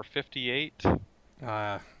 60 or 58?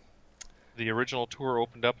 Uh, The original tour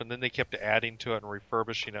opened up, and then they kept adding to it and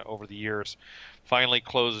refurbishing it over the years. Finally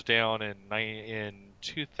closed down in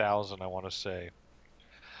 2000, I want to say.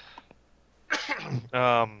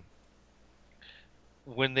 Um,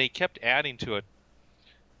 when they kept adding to it,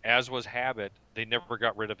 as was habit, they never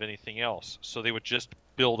got rid of anything else. So they would just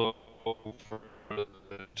build over the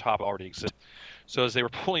top already existed. So as they were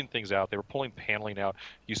pulling things out, they were pulling paneling out.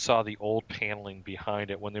 You saw the old paneling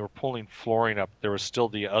behind it. When they were pulling flooring up, there was still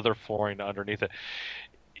the other flooring underneath it.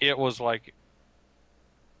 It was like,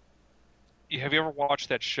 have you ever watched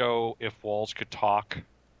that show, If Walls Could Talk?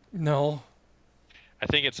 no. I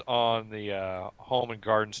think it's on the Home and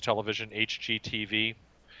Gardens Television, HGTV.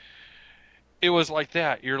 It was like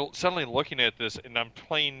that. You're suddenly looking at this, and I'm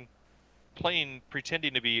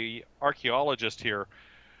pretending to be archaeologist here.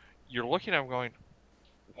 You're looking at them going,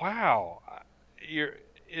 wow, you're,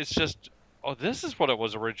 it's just, oh, this is what it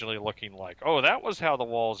was originally looking like. Oh, that was how the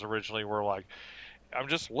walls originally were like. I'm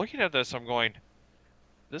just looking at this, I'm going,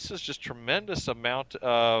 this is just tremendous amount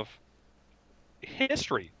of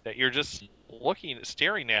history that you're just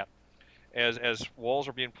staring at as walls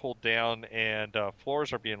are being pulled down and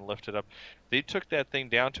floors are being lifted up. They took that thing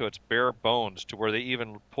down to its bare bones, to where they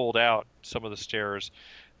even pulled out some of the stairs.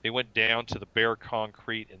 They went down to the bare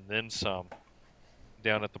concrete and then some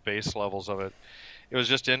down at the base levels of it. It was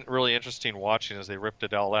just really interesting watching as they ripped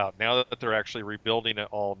it all out. Now that they're actually rebuilding it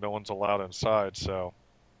all, no one's allowed inside, so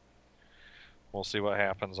we'll see what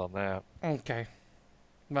happens on that. Okay.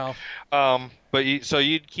 Well, But so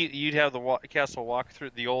you'd have the castle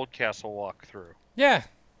walkthrough, the old castle walkthrough. yeah.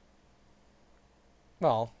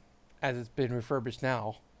 Well, as it's been refurbished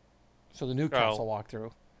now, so the new Oh, castle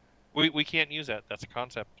walkthrough. we can't use that. That's a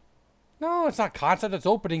concept. No, it's not concept. It's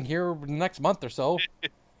opening here next month or so.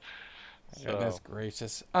 Goodness So,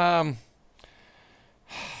 gracious.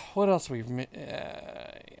 What else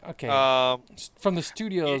okay. um, From the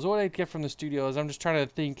studios, what did I get from the studios? I'm just trying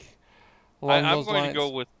to think along I'm those going to go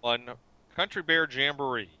lines. with one, Country Bear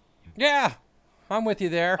Jamboree. Yeah, I'm with you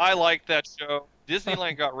there. I like that show.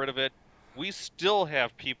 Disneyland got rid of it. We still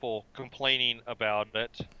have people complaining about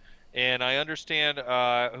it. And I understand,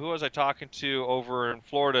 who was I talking to over in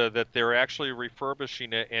Florida, that they're actually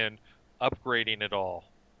refurbishing it and upgrading it all.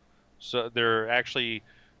 So they're actually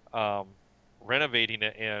um, renovating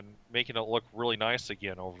it and making it look really nice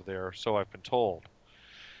again over there. So I've been told.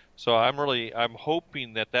 So I'm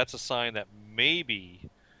hoping that that's a sign that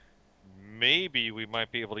maybe we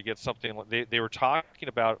might be able to get something. They were talking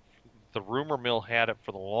about, the rumor mill had it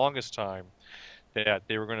for the longest time that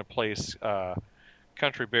they were going to place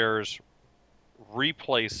Country Bears,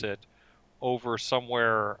 replace it over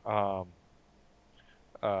somewhere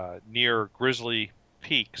near Grizzly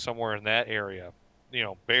Peak, somewhere in that area.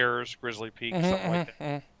 Bears, Grizzly Peak, something like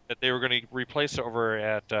that. That they were going to replace it over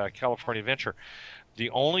at California Adventure. The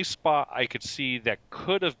only spot I could see that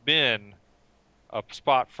could have been a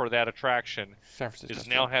spot for that attraction is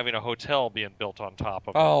now having a hotel being built on top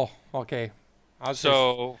of it. Oh, okay.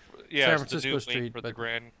 So, yeah, San it's the Francisco new wing Street, for the but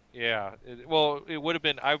Grand. Yeah, well, it would have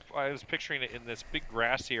been. I was picturing it in this big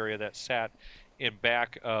grassy area that sat in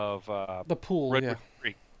back of the pool, Redwood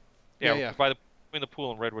Creek. Yeah, yeah. Between the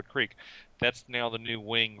pool and Redwood Creek. That's now the new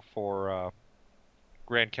wing for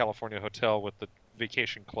Grand California Hotel with the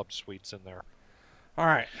vacation club suites in there. All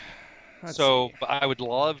right. But I would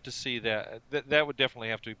love to see that. That would definitely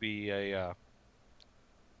have to be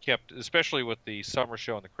kept, especially with the summer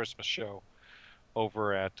show and the Christmas show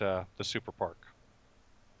over at the Super Park.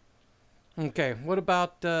 Okay. What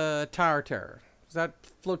about Tower Terror? Does that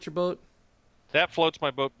float your boat? That floats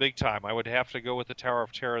my boat big time. I would have to go with the Tower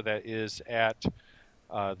of Terror that is at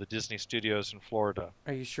the Disney Studios in Florida.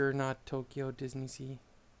 Are you sure not Tokyo Disney Sea?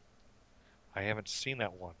 I haven't seen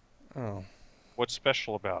that one. Oh. What's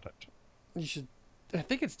special about it? You should. I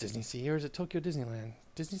think it's Disney Sea, or is it Tokyo Disneyland?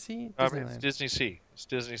 Disney Sea? Disneyland. It's Disney Sea. It's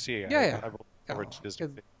Disney Sea. Yeah. It's Disney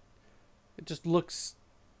Sea. It just looks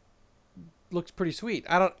pretty sweet.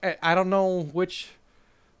 I don't know which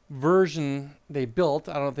version they built.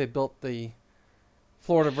 I don't know if they built the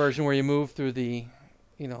Florida version where you move through the,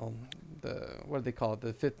 what do they call it,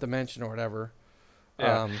 the fifth dimension or whatever.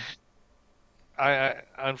 Yeah. I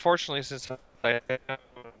unfortunately, since I haven't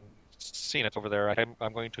seen it over there,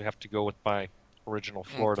 I'm going to have to go with my original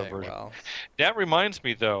Florida version. Well. That reminds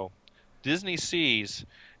me, though, Disney Seas,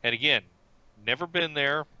 and again, never been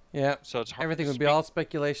there. Yeah. So it's hard. Everything would be all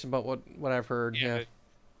speculation about what I've heard. Yeah.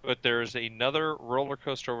 But there's another roller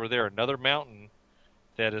coaster over there, another mountain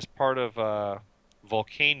that is part of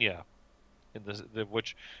Volcania,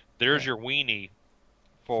 which there's your weenie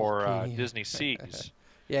for Disney Seas.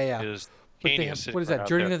 Yeah. Is what is that?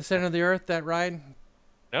 Journey to the Center of the Earth? That ride?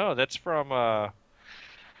 No, that's from.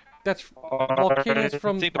 That's Volcania.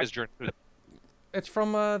 From. It's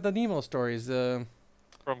from the Nemo stories.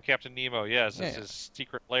 From Captain Nemo, yes. It's his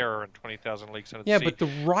secret lair in 20,000 Leagues Under the Sea. Yeah, but the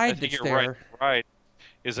ride that's there. Right. Right.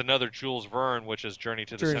 Is another Jules Verne, which is Journey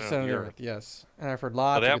to the Center of the Earth. Yes, and I've heard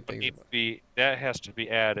lots of good things. That has to be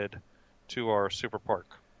added to our Super Park.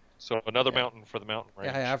 So another mountain for the mountain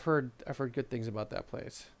range. Yeah, I've heard good things about that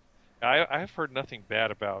place. I've heard nothing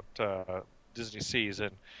bad about Disney Seas,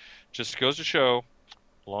 and just goes to show,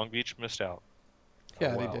 Long Beach missed out.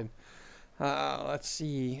 Yeah, they did. Let's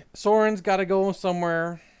see. Soarin's got to go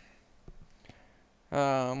somewhere.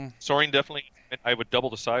 Soaring definitely. I would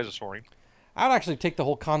double the size of Soaring. I'd actually take the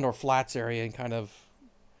whole Condor Flats area and kind of,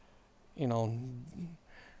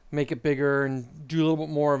 make it bigger and do a little bit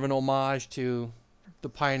more of an homage to the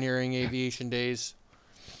pioneering aviation days.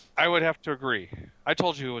 I would have to agree. I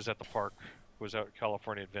told you who was at the park, who was out at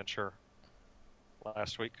California Adventure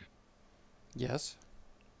last week. Yes.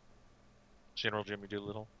 General Jimmy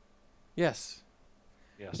Doolittle. Yes.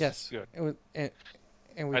 Yes. Good. It was, and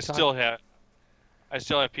we I still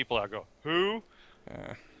have people that go, who?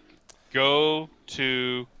 Uh, Go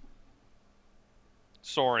to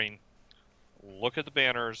Soaring, look at the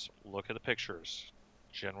banners, look at the pictures.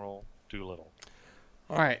 General Doolittle.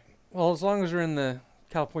 All right. Well, as long as we're in the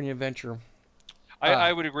California Adventure,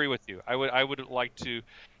 I would agree with you. I would like to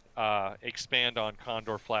expand on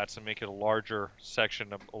Condor Flats and make it a larger section,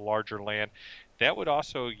 a larger land. That would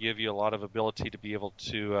also give you a lot of ability to be able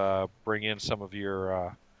to bring in some of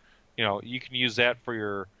your, you can use that for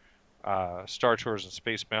your Star Tours and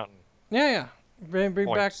Space Mountain. Yeah. Bring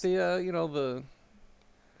back the, the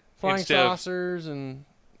flying saucers and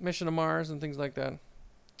Mission to Mars and things like that.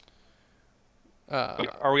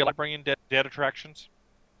 Are we allowed to bring in dead attractions?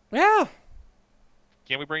 Yeah.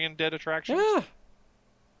 Can we bring in dead attractions? Yeah.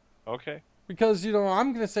 Okay. Because,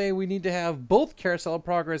 I'm going to say we need to have both Carousel of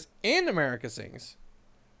Progress and America Sings.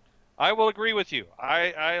 I will agree with you.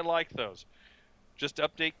 I like those. Just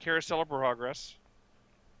update Carousel of Progress.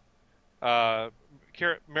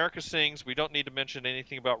 America Sings, we don't need to mention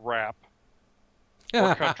anything about rap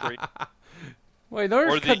or country. Wait, there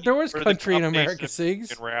was country in America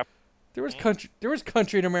Sings. In rap. There was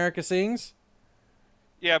country in America Sings.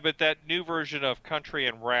 Yeah, but that new version of country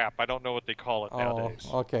and rap, I don't know what they call it nowadays.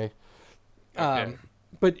 Okay.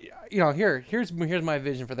 But here's my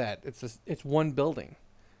vision for that. It's one building,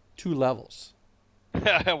 2 levels.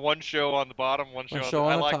 One show on the bottom, one One show on show the.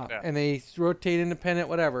 I on the like top, that. and they rotate independent,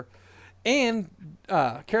 whatever. And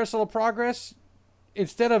Carousel of Progress,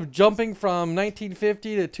 instead of jumping from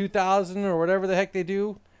 1950 to 2000 or whatever the heck they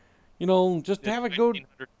do, just It's have it go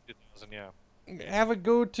 1900 2000, yeah.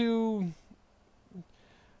 to.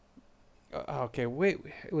 Okay, wait.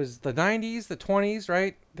 It was the 90s, the 20s,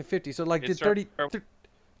 right? The 50s. So like It did start 30, start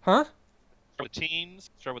huh? with the teens,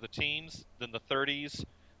 start with the teens, then the 30s,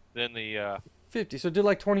 then the 50. So did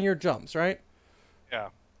like 20-year jumps, right? yeah.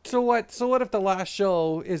 So what? So what if the last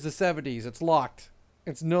show is the 70s? It's locked.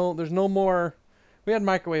 There's no more. We had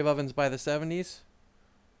microwave ovens by the 70s.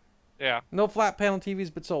 Yeah. No flat panel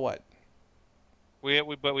TVs, but so what?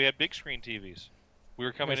 But we had big screen TVs. We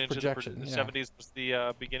were coming That's into projection, the yeah. 70s was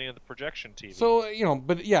the beginning of the projection TV. So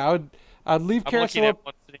but yeah, I'd leave I'm looking Carousel. at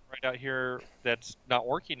one sitting right out here that's not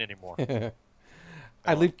working anymore.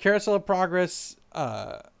 I'd leave Carousel of Progress.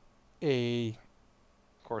 A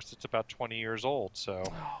Of course, it's about 20 years old, so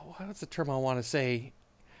what's the term I want to say?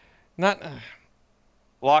 Not.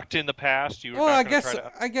 locked in the past. You were Well, not I going to guess try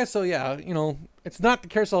to. I guess so. Yeah, it's not the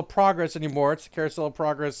Carousel of Progress anymore. It's the Carousel of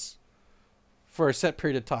Progress for a set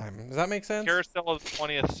period of time. Does that make sense? Carousel of the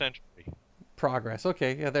 20th century. Progress.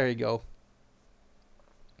 Okay, yeah, there you go.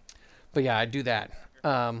 But yeah, I do that.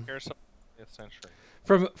 Carousel of the 20th century.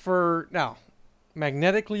 For now,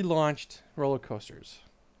 magnetically launched roller coasters.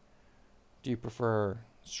 Do you prefer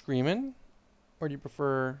Screamin', or do you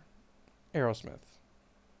prefer Aerosmith?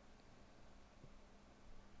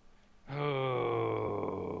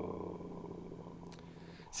 Oh.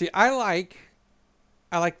 See, I like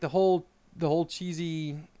the whole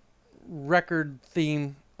cheesy record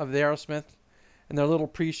theme of the Aerosmith, and their little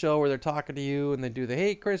pre-show where they're talking to you and they do the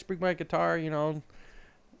 "Hey Chris, bring my guitar,"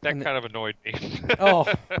 That And kind of annoyed me.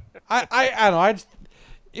 Oh, I don't know.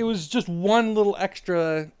 It was just one little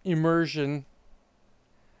extra immersion.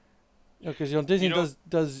 Because Disney does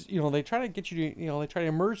they try to get you to they try to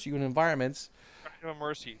immerse you in environments. Kind of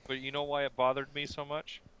mercy, but you know why it bothered me so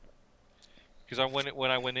much? Because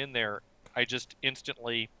when I went in there, I just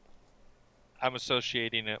instantly I'm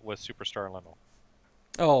associating it with Superstar Limo.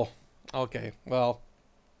 Oh, okay. Well,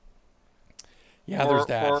 yeah, there's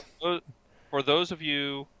that. For those of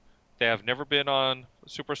you that have never been on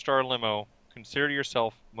Superstar Limo, consider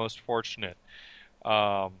yourself most fortunate.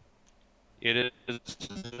 It is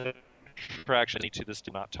an attraction to this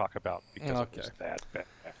to not talk about because Okay. it was that bad.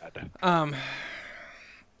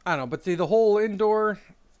 I don't know, but see the whole indoor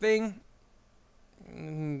thing,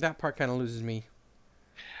 that part kind of loses me.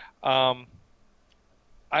 I'll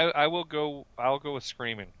go with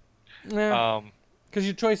Screaming. Yeah. Um, Because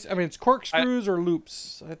your choice, I mean, it's corkscrews or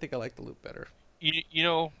loops. I think I like the loop better. you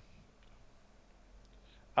know,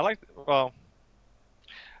 I like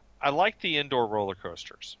I like the indoor roller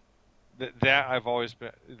coasters. That I've always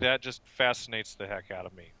been that just fascinates the heck out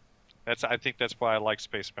of me. I think that's why I like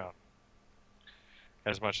Space Mountain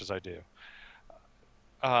as much as I do.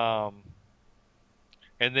 And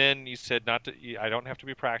then you said not to. I don't have to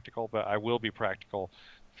be practical, but I will be practical.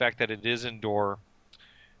 The fact that it is indoor,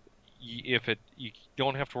 you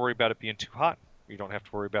don't have to worry about it being too hot. You don't have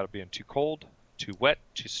to worry about it being too cold, too wet,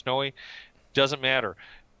 too snowy. Doesn't matter.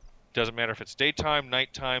 Doesn't matter if it's daytime,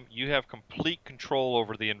 nighttime. You have complete control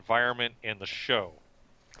over the environment and the show.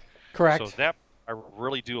 Correct. So that I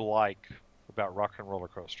really do like about Rock and Roller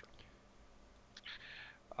Coaster.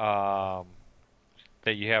 That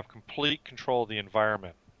you have complete control of the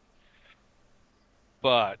environment.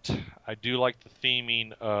 But I do like the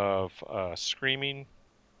theming of Screaming.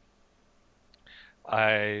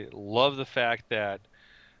 I love the fact that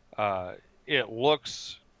it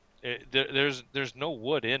looks. There's no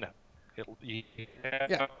wood in it. You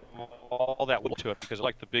have all that wood to it because I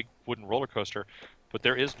like the big wooden roller coaster, but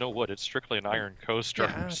there is no wood. It's strictly an iron coaster,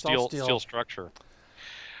 Yeah, it's all steel structure.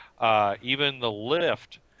 Even the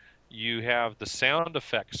lift, you have the sound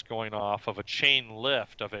effects going off of a chain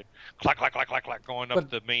lift of it, clack clack clack clack clack, going up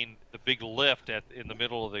the big lift in the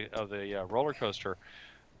middle of the roller coaster.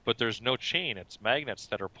 But there's no chain. It's magnets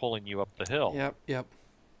that are pulling you up the hill. Yep.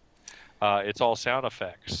 It's all sound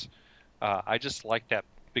effects. I just like that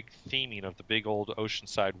big theming of the big old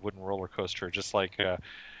oceanside wooden roller coaster, just like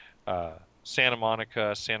Santa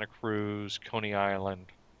Monica, Santa Cruz, Coney Island.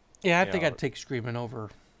 Yeah, I think I'd take Screaming over.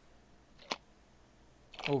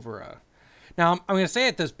 Now I'm going to say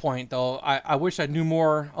at this point though, I wish I knew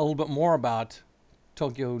a little bit more about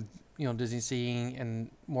Tokyo, Disney Sea, and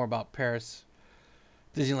more about Paris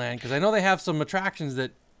Disneyland, because I know they have some attractions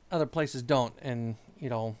that other places don't, and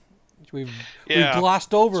we've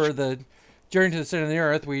glossed over the Journey to the Center of the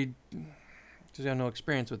Earth. We just have no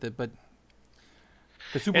experience with it, but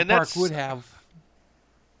the Super Park would have.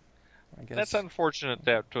 guess. That's unfortunate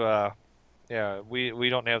that yeah, we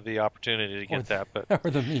don't have the opportunity to get that, but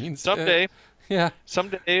or the means. someday, Yeah.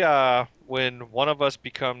 when one of us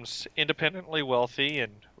becomes independently wealthy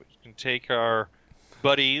and we can take our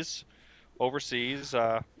buddies overseas,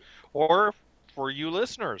 or for you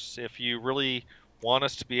listeners, if you really want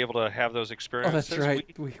us to be able to have those Oh, that's experiences, right.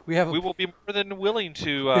 We have a we will be more than willing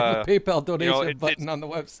to. we have a PayPal donation It's button on the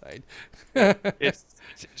website. it's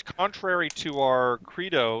contrary to our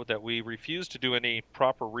credo that we refuse to do any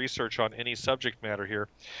proper research on any subject matter here.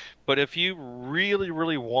 But if you really,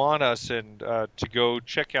 really want us and to go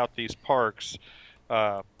check out these parks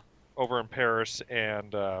over in Paris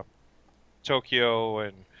and Tokyo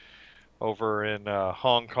and over in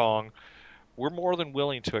Hong Kong, we're more than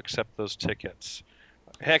willing to accept those tickets.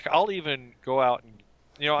 Heck, I'll even go out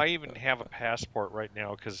and, I even have a passport right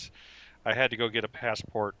now because I had to go get a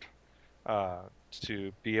passport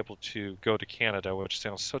to be able to go to Canada, which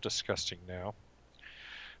sounds so disgusting now.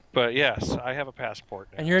 But yes, I have a passport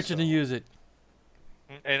now. And you're itching to use it.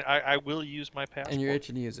 And I will use my passport. And you're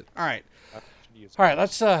itching to use it. All right. I'm itching to use it. All right,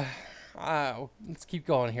 let's keep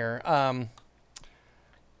going here.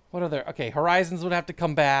 What other? Okay, Horizons would have to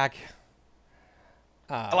come back.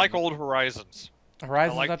 I like old Horizons.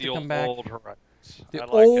 Horizons I like would have the to old, come back. old Horizons. The I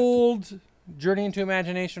like old Journey into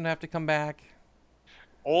Imagination would have to come back.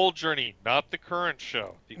 Old Journey, not the current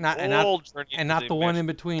show. The Old Journey, and not the one in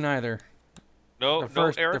between either. No,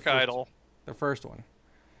 first- no Eric the first- Idle. The first one.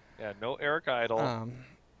 Yeah, no Eric Idle.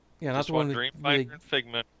 Yeah, not Just the one. one Dreamfinder and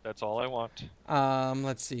Figment. That's all I want.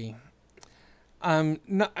 Let's see.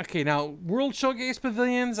 Okay, now World Showcase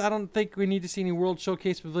Pavilions. I don't think we need to see any World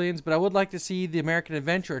Showcase Pavilions, but I would like to see the American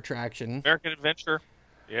Adventure attraction. American Adventure.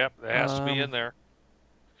 Yep, that has to be in there.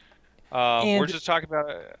 and- We're just talking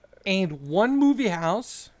about. And one movie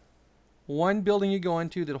house, one building you go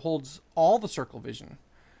into that holds all the Circle Vision.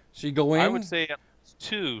 So you go in. I would say at least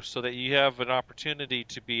two, so that you have an opportunity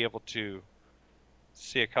to be able to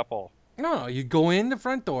see a couple. No, you go in the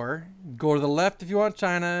front door, go to the left if you want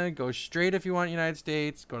China, go straight if you want United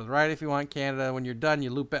States, go to the right if you want Canada. When you're done,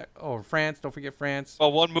 you loop back over France. Don't forget France.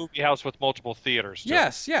 Well, one movie house with multiple theaters. Too.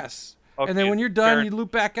 Yes. Okay, And then when you're done, fair. you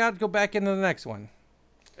loop back out, go back into the next one.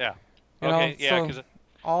 Yeah. You know, Okay. Yeah, so because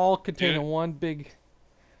all contained Dude. in one big. you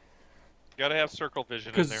got to have Circle Vision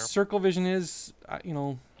in Because there. Circle Vision is,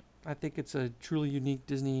 I think it's a truly unique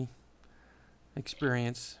Disney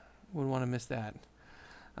experience. Wouldn't want to miss that.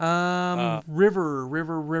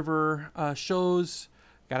 River shows.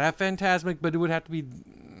 Gotta have Fantasmic, but it would have to be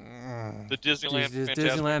The Disneyland. Fantasmic.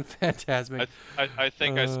 Disneyland Fantasmic. I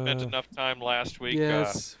think I spent enough time last week.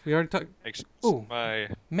 Yes, we already talked. Ooh. My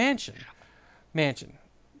Mansion. mansion.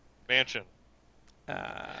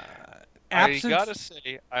 I Absence. gotta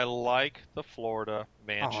say, I like the Florida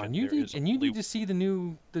mansion. Oh, and you There need is and you need unbelievable- to see the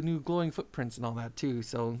new glowing footprints and all that too.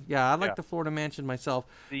 So yeah, I like Yeah. the Florida Mansion myself.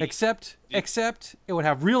 The- except it would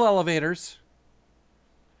have real elevators.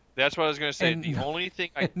 That's what I was gonna say. and The no- only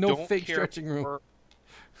thing I and no don't fake care stretching room. for,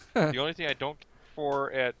 the only thing I don't care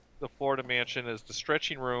for at the Florida mansion is the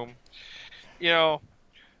stretching room. Because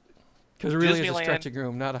it really is a Disneyland- stretching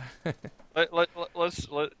room, not a.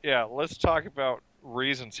 Let's talk about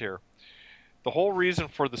reasons here. The whole reason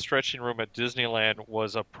for the stretching room at Disneyland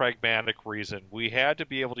was a pragmatic reason. We had to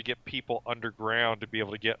be able to get people underground to be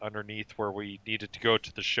able to get underneath where we needed to go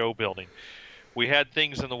to the show building. We had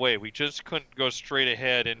things in the way. We just couldn't go straight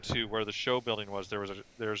ahead into where the show building was.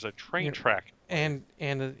 There's a train track and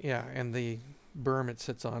the berm it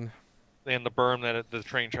sits on. and the berm that the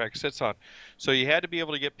train track sits on. So you had to be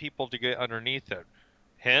able to get people to get underneath it.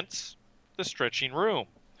 Hence, the stretching room.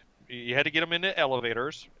 You had to get them into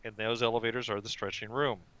elevators, and those elevators are the stretching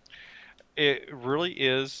room. It really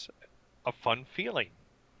is a fun feeling.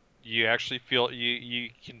 You actually feel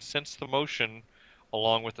you can sense the motion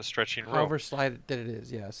along with the stretching room. However slight that it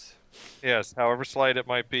is, yes. Yes, however slight it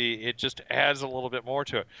might be, it just adds a little bit more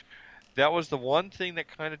to it. That was the one thing that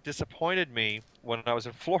kind of disappointed me when I was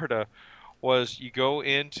in Florida, was you go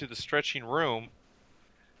into the stretching room,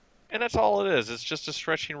 and that's all it is. It's just a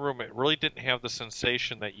stretching room. It really didn't have the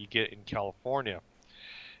sensation that you get in California.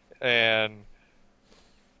 And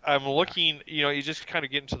I'm looking, you just kind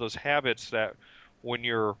of get into those habits that when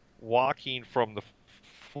you're walking from the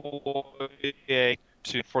foyer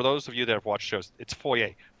to, for those of you that have watched shows, it's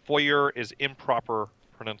foyer. Foyer is improper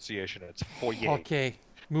pronunciation. It's foyer. Okay,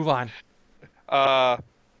 move on. I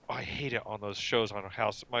hate it on those shows on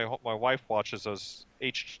House. My wife watches those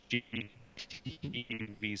HGTVs.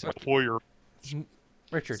 Foyer.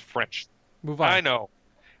 Richard, It's French. move on. I know.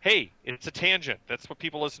 Hey, it's a tangent. That's what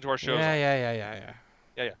people listen to our shows on.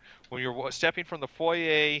 Yeah. When you're stepping from the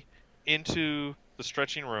foyer into the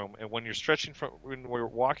stretching room, and when we're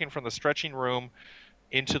walking from the stretching room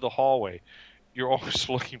into the hallway, you're always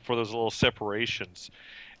looking for those little separations.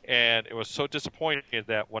 And it was so disappointing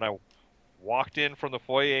that when I walked in from the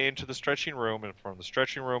foyer into the stretching room and from the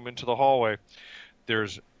stretching room into the hallway,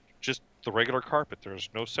 there's just the regular carpet. There's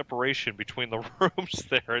no separation between the rooms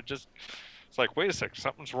there. It's like, wait a sec,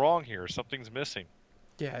 something's wrong here. Something's missing.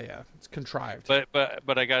 Yeah, it's contrived.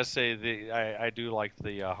 But I gotta say I do like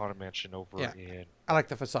the Haunted Mansion over in. I like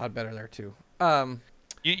the facade better there too.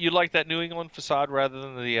 You like that New England facade rather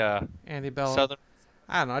than the Antebellum. Southern.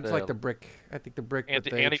 I don't know. I just like the brick. I think the brick with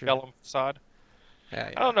the Antebellum facade.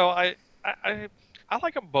 Yeah. I don't know. I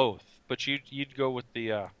like them both, but you'd go with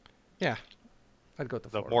the yeah. I'd go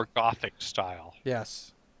with the more Gothic style.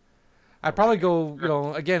 Yes. I'd probably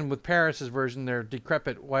go, again with Paris's version, their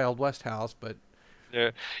decrepit Wild West house, but.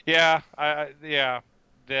 I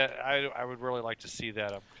would really like to see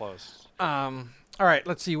that up close. All right,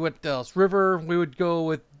 let's see what else. River, we would go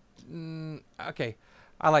with. Okay,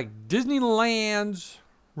 I like Disneyland's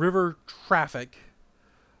river traffic,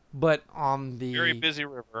 but on the very busy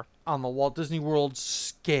river on the Walt Disney World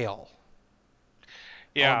scale.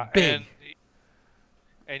 Yeah, big.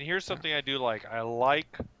 And here's something I do like. I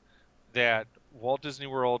like that Walt Disney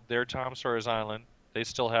World, their Tom Sawyer's Island, they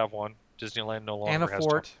still have one. Disneyland no longer has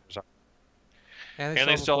fort. And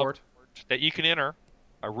they still have a fort that you can enter,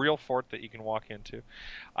 a real fort that you can walk into.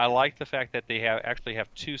 I like the fact that they actually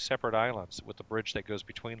have two separate islands with the bridge that goes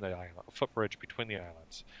between the island, a footbridge between the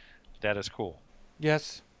islands. That is cool.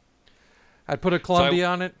 Yes. I'd put a Columbia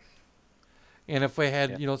on it. And if we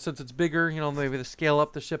had, since it's bigger, maybe to scale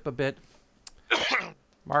up the ship a bit.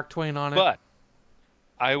 Mark Twain on it. But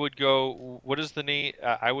I would go. What is the name?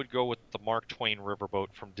 I would go with the Mark Twain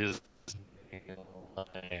riverboat from Disneyland.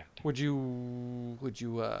 Would you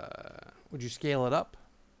scale it up?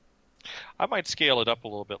 I might scale it up a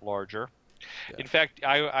little bit larger. Yeah. In fact,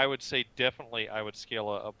 I would say definitely I would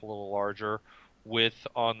scale it up a little larger. With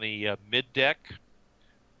on the mid deck,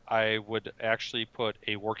 I would actually put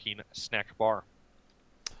a working snack bar.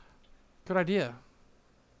 Good idea.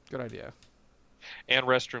 And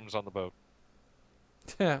restrooms on the boat.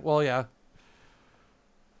 Well, yeah.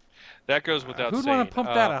 That goes without saying. Who'd want to pump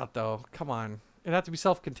that out, though? Come on. It'd have to be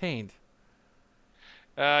self-contained.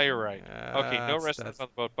 You're right. Okay, no restrooms on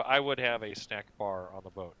the boat, but I would have a snack bar on the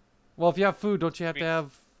boat. Well, if you have food, don't you have to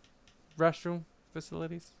have restroom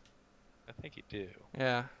facilities? I think you do.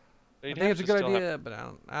 Yeah. I think it's a good idea, but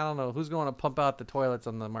I don't know. Who's going to pump out the toilets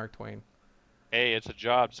on the Mark Twain? Hey, it's a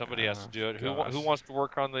job. Somebody has to do it. Who wants to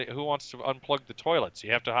work on who wants to unplug the toilets?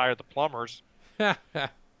 You have to hire the plumbers. You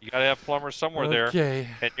got to have plumbers somewhere there.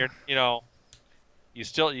 And you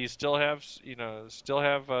still have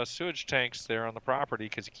sewage tanks there on the property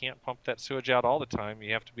because you can't pump that sewage out all the time.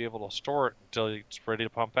 You have to be able to store it until it's ready to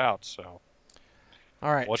pump out. So,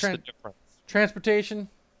 all right, what's the difference? Transportation.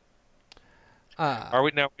 Are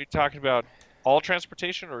we talking about all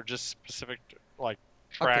transportation or just specific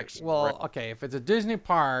tracks? Okay, well, if it's a Disney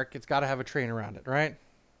park, it's got to have a train around it, right?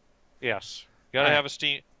 Yes, you got to have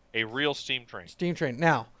a real steam train. Steam train.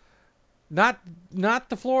 Now, not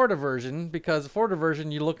the Florida version, because the Florida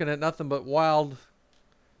version you're looking at nothing but wild,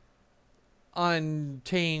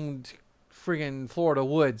 untamed, friggin' Florida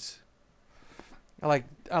woods. I like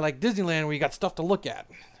Disneyland where you got stuff to look at.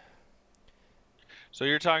 So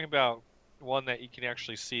you're talking about one that you can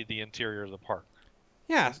actually see the interior of the park.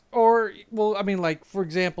 Yeah, or for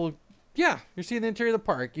example, you're seeing the interior of the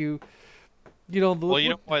park. You know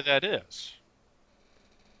why that is?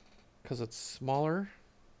 Because it's smaller.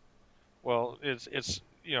 Well, it's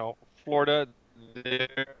Florida. There,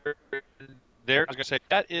 I was gonna say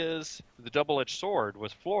that is the double-edged sword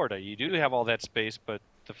with Florida. You do have all that space, but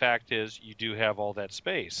the fact is you do have all that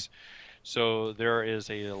space. So there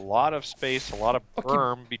is a lot of space, a lot of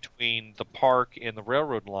berm between the park and the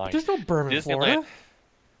railroad line. There's no berm in Florida.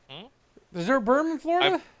 Is there a berm in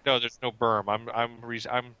Florida? No, there's no berm.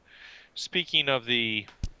 I'm speaking of the.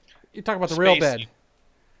 You're talking about the rail bed.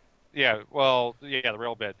 Yeah, well, the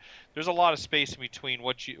rail bed. There's a lot of space in between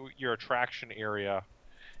your attraction area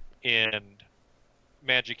in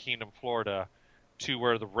Magic Kingdom, Florida, to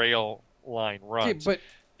where the rail line runs. Okay, but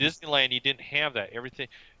Disneyland, you didn't have that.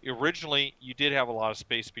 Originally, you did have a lot of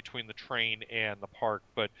space between the train and the park,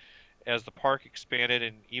 but as the park expanded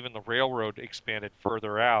and even the railroad expanded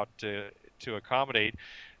further out to accommodate,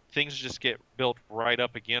 things just get built right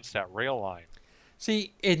up against that rail line.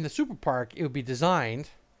 See, in the Super Park, it would be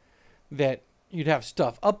designed that you'd have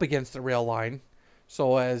stuff up against the rail line,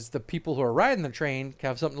 so as the people who are riding the train can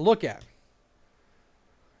have something to look at.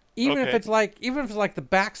 Even if it's like the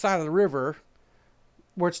back side of the river,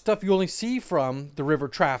 where it's stuff you only see from the river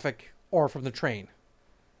traffic or from the train.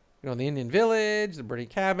 You know, the Indian village, the Bernie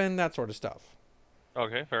cabin, that sort of stuff.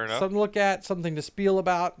 Okay, fair enough. Something to look at, something to spiel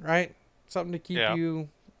about, right? Something to keep Yeah. you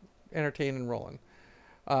entertained and rolling.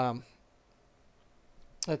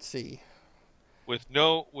 Let's see. With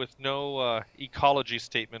no ecology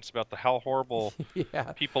statements about how horrible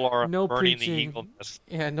Yeah. people are No burning the preaching. eagle nest.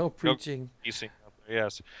 Yeah, no No preaching. policing out there,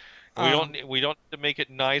 yes. And Um, we don't need to make it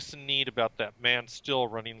nice and neat about that man still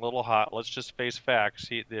running a little hot. Let's just face facts.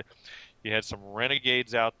 You had some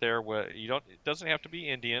renegades out there. Where you don't. It doesn't have to be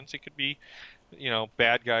Indians. It could be,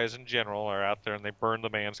 bad guys in general are out there and they burn the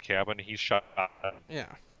man's cabin. He's shot yeah.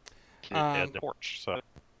 at the porch. So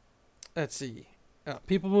Let's see.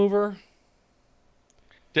 People mover.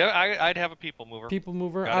 I'd have a people mover. People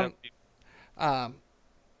mover. Gotta Um,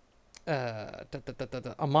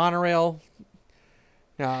 a monorail.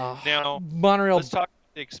 Now, Monorail let's talk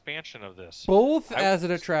about the expansion of this. both as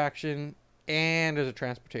an attraction and as a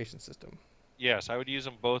transportation system. Yes, I would use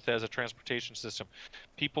them both as a transportation system.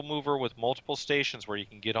 People mover with multiple stations where you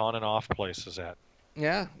can get on and off places at.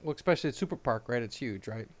 Yeah, well, especially at Super Park, right? It's huge,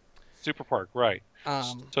 right? Super Park, right.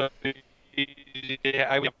 So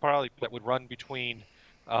I would probably that would run between.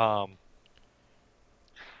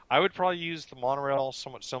 I would probably use the monorail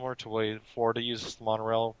somewhat similar to the way Florida uses the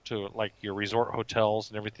monorail to like your resort hotels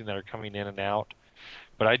and everything that are coming in and out.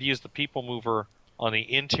 But I'd use the people mover on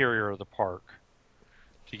the interior of the park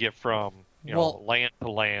to get from land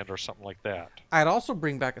to land or something like that. I'd also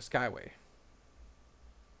bring back a Skyway.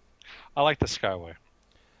 I like the Skyway.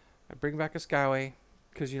 I'd bring back a Skyway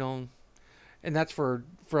because and that's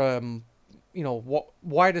from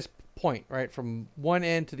widest point, right, from one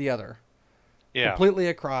end to the other. Yeah. Completely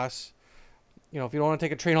across. If you don't want to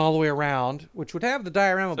take a train all the way around, which would have the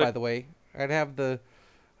diorama, by the way. I'd have the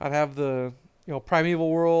Primeval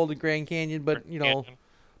World and Grand Canyon, but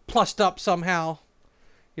plussed up somehow.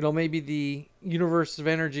 Maybe the Universe of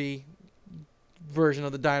Energy version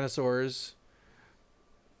of the dinosaurs.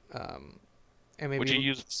 And maybe would you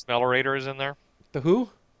use the smellerators in there? The who?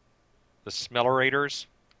 The smellerators,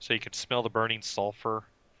 so you could smell the burning sulfur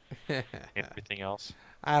and everything else.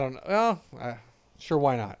 I don't know. Well, sure,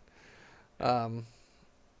 why not?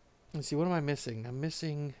 Let's see. What am I missing? I'm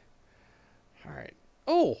missing. All right.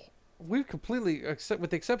 Oh, we've completely,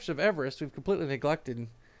 with the exception of Everest, we've completely neglected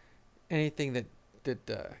anything that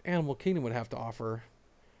Animal Kingdom would have to offer.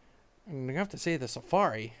 I'm gonna have to say the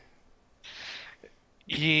safari.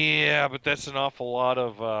 Yeah, but that's an awful lot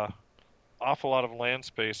of land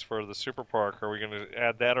space for the super park. Are we going to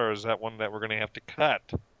add that, or is that one that we're going to have to cut?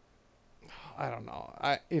 I don't know.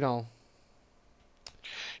 I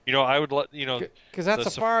would let because that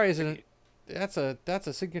safari isn't. That's a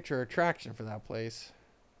signature attraction for that place.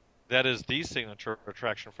 That is the signature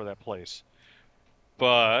attraction for that place.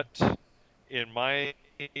 But in my,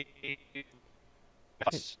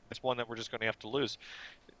 it's one that we're just going to have to lose.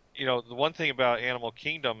 The one thing about Animal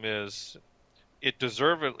Kingdom is it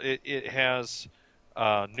deserves it. It has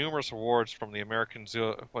numerous awards from the American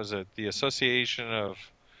Zoo. Was it the Association of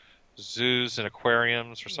Zoos and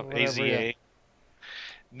Aquariums or something? Whatever, AZA. yeah.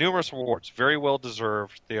 Numerous awards, very well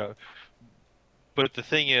deserved. But the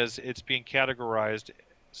thing is, it's being categorized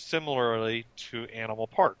similarly to animal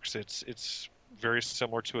parks. It's very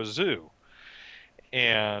similar to a zoo,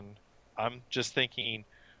 and I'm just thinking,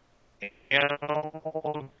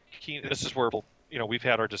 this is where we've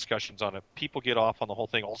had our discussions on it. People get off on the whole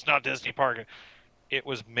thing. Oh, it's not Disney Park. It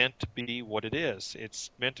was meant to be what it is.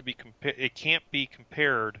 It's meant to be it can't be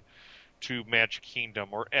compared to Magic Kingdom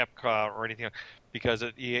or Epcot or anything, because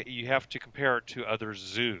you have to compare it to other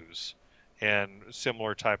zoos and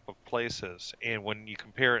similar type of places. And when you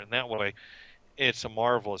compare it in that way, it's a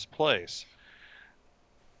marvelous place.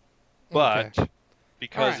 But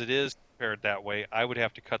because it is compared that way, I would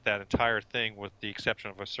have to cut that entire thing, with the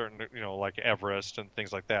exception of a certain, like Everest and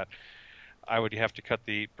things like that. I would have to cut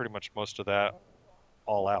pretty much most of that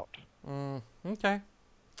all out. Okay.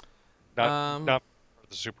 Not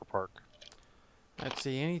the super park. Let's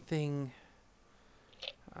see, anything.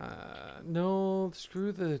 No,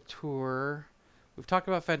 screw the tour. We've talked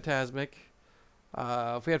about Fantasmic.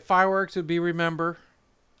 If we had fireworks, it would be Remember.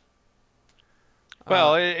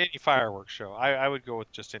 Well, any fireworks show. I would go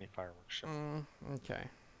with just any fireworks show. Okay.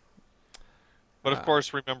 But of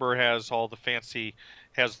course, Remember has all the fancy,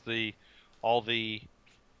 all the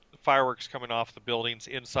fireworks coming off the buildings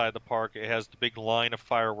inside the park. It has the big line of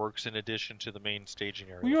fireworks in addition to the main staging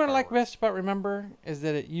area. What you want to like best about Remember is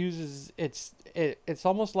that it uses it's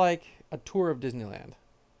almost like a tour of Disneyland.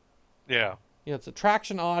 Yeah. It's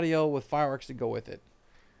attraction audio with fireworks to go with it.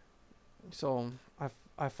 So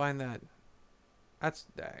I find that That's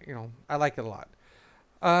I like it a lot.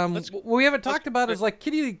 What we haven't talked about is like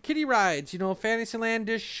kiddie rides,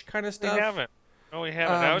 Fantasyland-ish kind of We stuff. haven't. No, we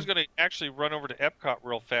haven't. I was Um, going to actually run over to Epcot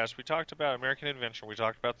real fast. We talked about American Adventure. We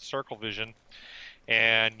talked about the Circle Vision,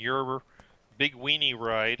 and your big weenie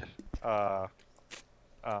ride, uh,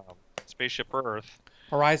 um, Spaceship Earth,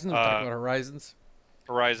 Horizons. We'll talk uh, about Horizons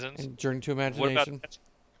Horizons. and Journey to What about Imagination.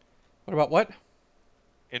 What about what?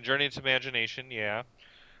 in Journey to Imagination? Yeah.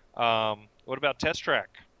 What about Test Track?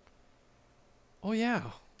 Oh yeah,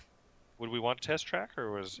 Would we want Test Track,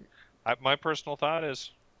 or my personal thought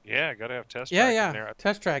is, yeah, got to have Test yeah, Track in yeah. there.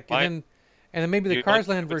 Test Track, My, and then maybe the the only Cars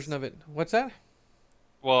thing Land with version of it. What's that?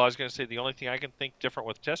 Well, I was going to say the only thing I can think different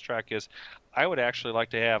with Test Track is I would actually like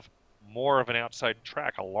to have more of an outside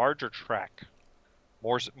track, a larger track,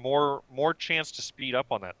 more chance to speed up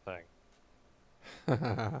on that thing.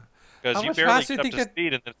 Because How you much barely faster get do you up to think that?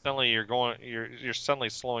 speed, and then suddenly you're suddenly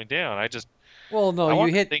slowing down. Well, no, I you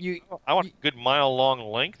want to hit think you I want you, a good mile long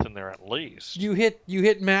length in there at least. you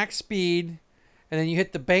hit max speed, and then you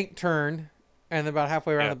hit the bank turn, and then about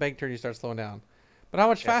halfway around Yeah, the bank turn you start slowing down. But how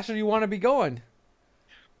much yeah. faster do you want to be going?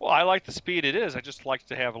 Well, I like the speed it is. I just like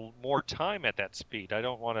to have more time at that speed. I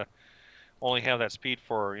don't want to only have that speed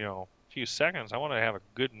for a few seconds. I want to have a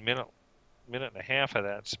good minute and a half of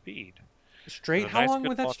that speed. Straight? And a How nice long good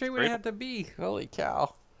would that long straight would it straight. have to be? Holy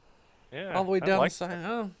cow! Yeah, All the way I'd down the like side.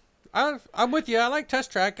 that. Oh, I'm with you. I like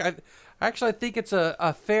Test Track. I actually think it's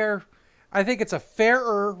a fair. I think it's a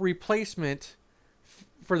fairer replacement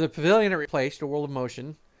for the Pavilion it replaced, or World of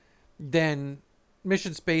Motion, than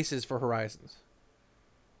Mission Spaces for Horizons.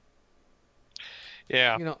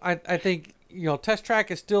 Yeah, I think Test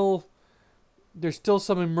Track is still there's still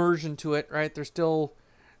some immersion to it, right? There's still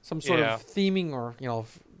some sort yeah, of theming, or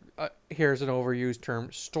here's an overused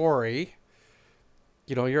term, story.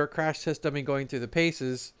 You're a crash test dummy going through the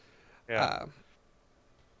paces. yeah. Uh, I don't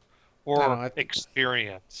Or know.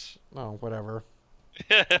 experience. Whatever.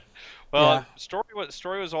 Well, Yeah.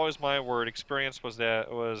 story was always my word. Experience was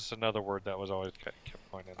another word that was always kept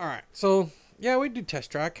pointed. All right. So yeah, we do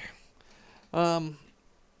Test Track. Um,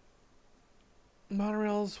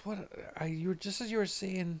 Monorails. What you were just as you were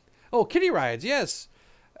saying. Oh, kiddie rides. Yes,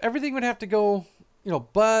 everything would have to go.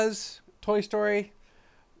 Buzz, Toy Story,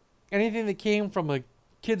 anything that came from a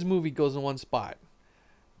kids movie goes in one spot.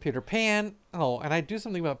 Peter Pan. Oh, and I do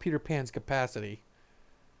something about Peter Pan's capacity.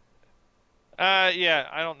 Yeah,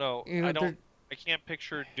 I don't know. You know, they're I can't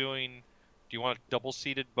picture doing. Do you want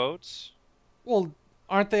double-seated boats? well,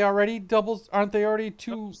 aren't they already doubles? Aren't they already No,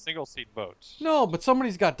 two? single-seat boats. No, but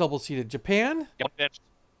somebody's got double seated. Japan. Yeah,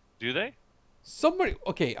 do they? Somebody.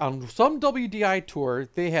 Okay, on some WDI tour,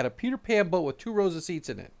 they had a Peter Pan boat with 2 rows of seats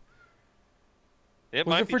in it. It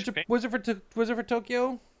Was might it be for Japan. was it for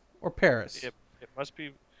Tokyo or Paris? It must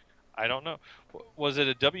be. I don't know. Was it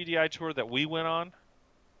a WDI tour that we went on?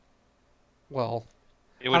 Well,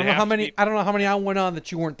 It I would don't know how have to many. be. I don't know how many I went on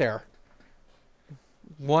that you weren't there.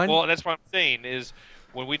 One. Well, that's what I'm saying is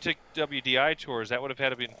when we took WDI tours, that would have had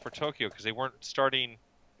to be for Tokyo because they weren't starting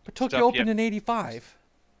But Tokyo stuff opened yet. in '85.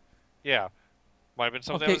 Yeah, might have been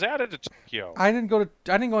something Okay, that was added to Tokyo. I didn't go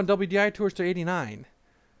on WDI tours to '89.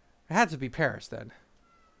 It had to be Paris then.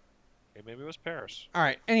 Okay, maybe it was Paris. All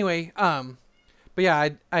right. Anyway, but yeah,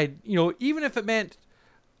 even if it meant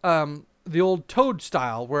the old Toad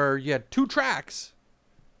style where you had 2 tracks.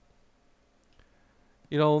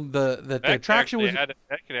 The attraction was That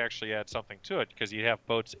could actually add something to it because you'd have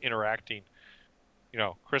boats interacting,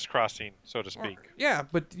 crisscrossing, so to speak. yeah,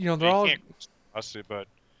 but You they're all. can't crisscross it, but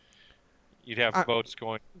you'd have I, boats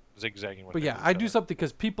going zigzagging with but yeah, each I do other. something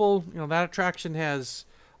because people, that attraction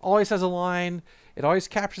always has a line. It always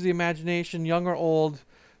captures the imagination, young or old.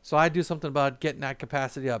 So I do something about getting that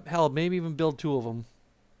capacity up. Hell, maybe even build 2 of them.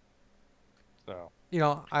 So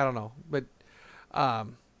I don't know, but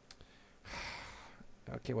um,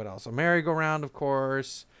 okay, what else? A merry-go-round, of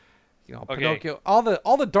course. okay, Pinocchio. All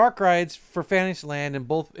the dark rides for Fantasyland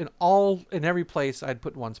in every place I'd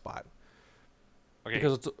put in one spot okay.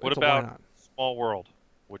 because it's What a why about not? Small World?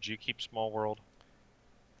 Would you keep Small World?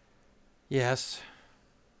 Yes,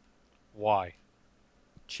 Why?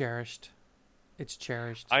 cherished. It's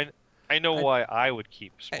cherished. I know I- why I would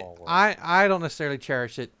keep Small World. I don't necessarily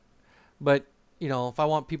cherish it, but if I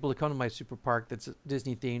want people to come to my super park that's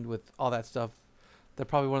Disney themed with all that stuff, they're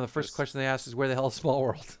probably one of the first Yes. questions they ask is where the hell is Small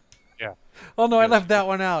World? Yeah. Oh no, I Yes. left that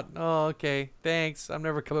one out. Oh, okay. Thanks. I'm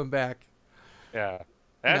never coming back. Yeah,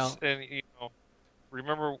 and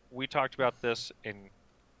remember we talked about this, and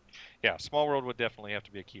yeah, Small World would definitely have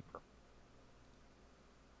to be a keeper.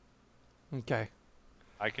 Okay.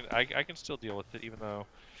 I can still deal with it, even though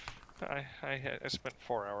I spent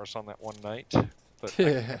 4 hours on that one night.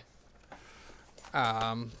 But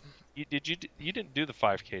um, you didn't do the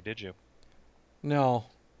 5K, did you? no,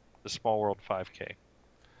 The Small World 5K.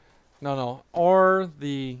 no, or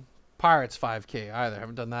the Pirates 5K either.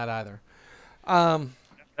 Haven't done that either.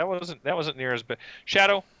 That wasn't near as bad.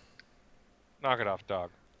 Shadow, knock it off, dog.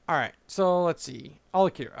 All right, so let's see. I'll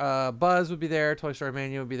look here. Buzz would be there. Toy Story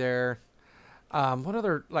Mania would be there. What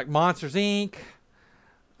other, like Monsters Inc.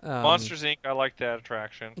 Monsters Inc. I like that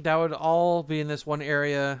attraction. That would all be in this one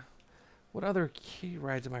area. What other key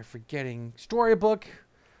rides am I forgetting? Storybook,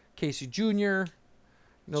 Casey Jr. You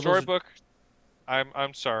know, Storybook,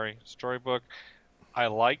 I'm sorry. Storybook, I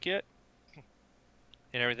like it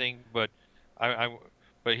and everything, but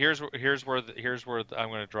but here's where I'm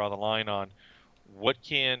going to draw the line on what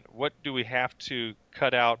do we have to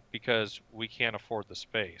cut out because we can't afford the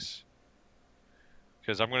space.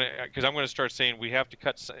 Because I'm gonna start saying we have to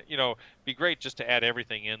cut. Be great just to add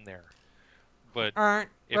everything in there, but all right.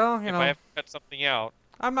 if I have to cut something out,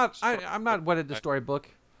 I'm not wedded to Storybook.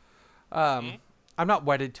 I'm not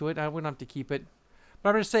wedded to it. I wouldn't have to keep it. But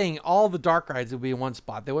I'm just saying all the dark rides would be in one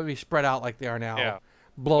spot. They wouldn't be spread out like they are now. Yeah.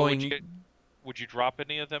 Blowing. Would you drop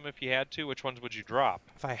any of them if you had to? Which ones would you drop?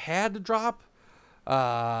 If I had to drop,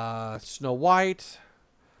 Snow White.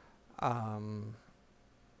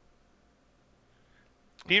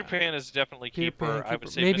 Peter Pan is definitely keeper. I would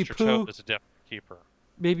say maybe Mr. Pooh. Toad is a definite keeper.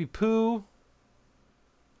 Maybe Pooh.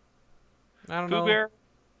 I don't know. Pooh Bear.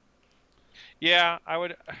 Yeah, I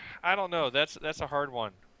would. I don't know. That's a hard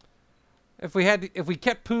one. If we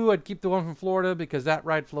kept Pooh, I'd keep the one from Florida because that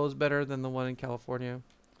ride flows better than the one in California.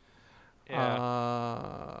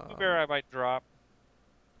 Yeah. Pooh Bear I might drop.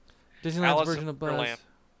 Disneyland's Alice version of Buzz. Wonderland.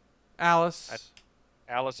 Alice.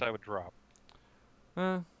 Alice I would drop.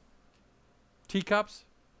 Teacups.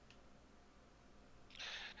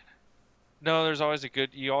 No, there's always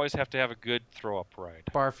you always have to have a good throw-up ride.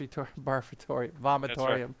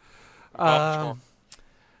 Vomitorium. Right.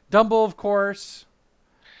 Dumbo, of course.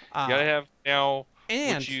 You gotta have now.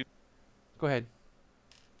 And go ahead.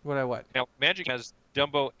 What? Now, Magic has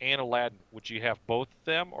Dumbo and Aladdin. Would you have both of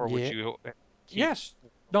them, or would you? Yes.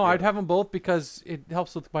 No, I'd have them both because it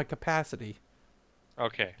helps with my capacity.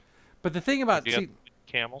 Okay. But the thing about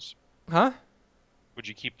camels. Huh? Would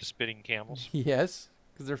you keep the spitting camels? Yes,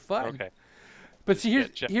 because they're fun. Okay. But see,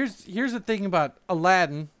 here's the thing about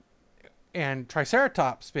Aladdin and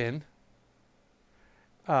Triceratops spin.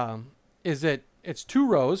 Is that it's 2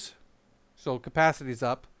 rows, so capacity's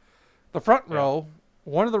up. The front row,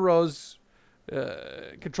 one of the rows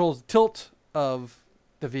controls tilt of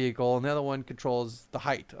the vehicle, and the other one controls the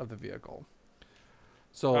height of the vehicle.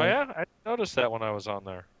 So. Oh yeah, I noticed that when I was on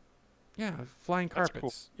there. Yeah, flying carpets.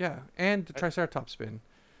 Cool. Yeah, and the Triceratops spin.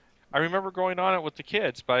 I remember going on it with the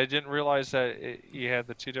kids, but I didn't realize that you had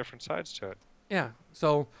the 2 different sides to it. Yeah,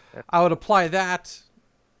 so I would apply that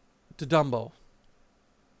to Dumbo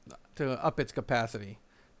to up its capacity.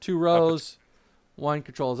 2 rows, one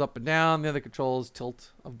controls up and down, the other controls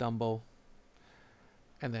tilt of Dumbo,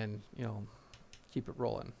 and then keep it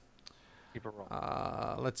rolling. Keep it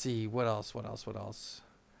rolling. Let's see what else.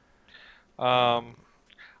 I'm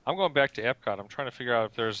going back to Epcot. I'm trying to figure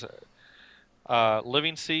out if there's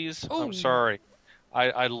Living Seas. Oh. I'm sorry.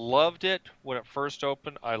 I loved it when it first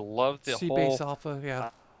opened. I loved the Sea whole Base Alpha,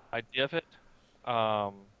 yeah. idea of it.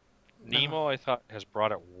 Nemo, I thought, has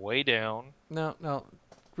brought it way down. No.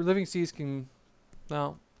 Living Seas can...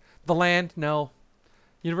 No. The Land, no.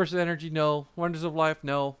 Universal Energy, no. Wonders of Life,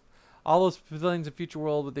 no. All those pavilions in Future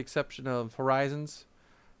World, with the exception of Horizons,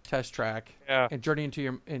 Test Track, and Journey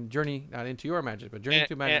not into your imagination, but Journey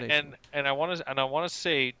into Imagination. And I want to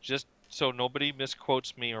say, just so nobody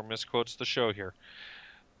misquotes me or misquotes the show here,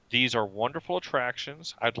 these are wonderful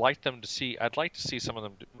attractions. I'd like to see some of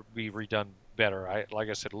them be redone better. Like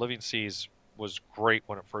I said, Living Seas was great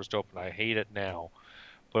when it first opened. I hate it now,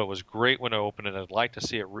 but it was great when it opened, and I'd like to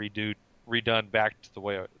see it redone back to the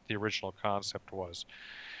way the original concept was.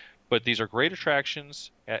 But these are great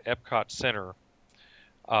attractions at Epcot Center.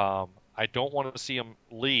 I don't want to see them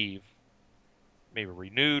leave, maybe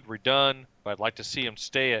renewed, redone, but I'd like to see them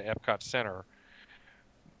stay at Epcot Center.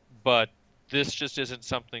 But this just isn't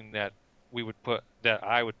something that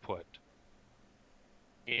I would put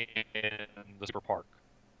in the Super Park.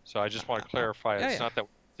 So I just want to clarify, it's not that we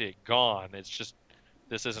see it gone, it's just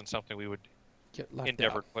this isn't something we would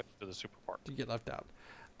endeavor to put into the Super Park. To get left out.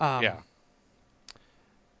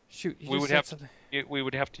 Shoot, we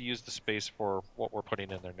would have to use the space for what we're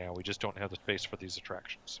putting in there now. We just don't have the space for these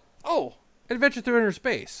attractions. Oh, Adventure Through Inner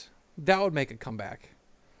Space. That would make a comeback.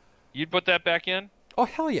 You'd put that back in? Oh,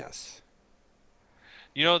 hell yes.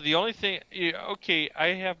 You know, the only thing, okay, I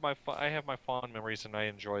have my fond memories and I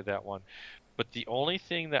enjoy that one. But the only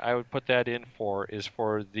thing that I would put that in for is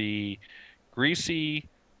for the greasy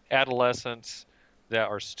adolescents that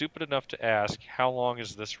are stupid enough to ask, "How long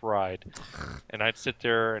is this ride?" And I'd sit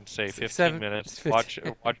there and say 15 Seven, minutes. it's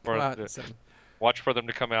 15. Come For out, 7. watch for them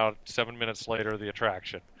to come out 7 minutes later. The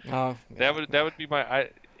attraction. Oh, yeah. That would be my.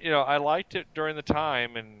 I liked it during the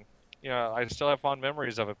time, and I still have fond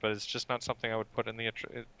memories of it. But it's just not something I would put in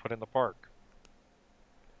the park.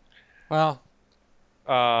 Well,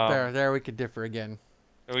 Um, there we could differ again.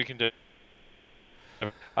 we can do.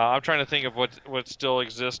 I'm trying to think of what's still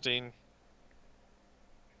existing.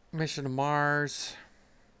 Mission to Mars.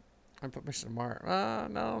 I put Mission to Mars.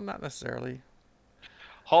 No, not necessarily.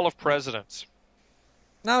 Hall of Uh, Presidents.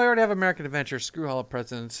 no, we already have American Adventure. Screw Hall of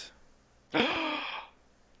Presidents.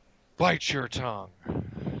 Bite your tongue.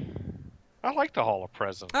 I like the Hall of I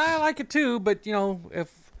Presidents. like it too, but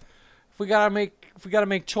if we gotta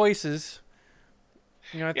make choices,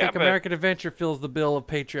 I Yeah, think but American Adventure fills the bill of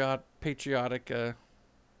patriotic.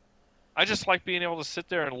 I just like being able to sit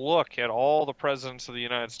there and look at all the presidents of the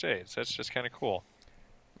United States. That's just kind of cool.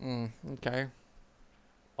 Okay.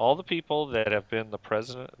 All the people that have been the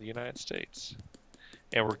president of the United States.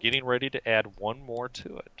 And we're getting ready to add one more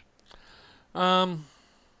to it. Um.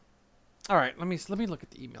 All right. Let me look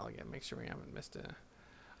at the email again. Make sure we haven't missed it.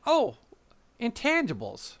 Oh,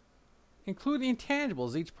 intangibles. Include the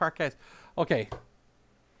intangibles each park has. Okay.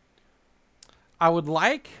 I would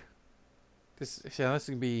like this. Yeah,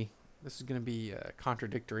 this is gonna be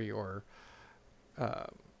contradictory or uh,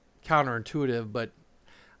 counterintuitive, but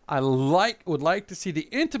would like to see the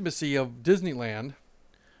intimacy of Disneyland,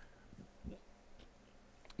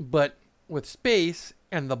 but with space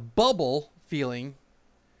and the bubble feeling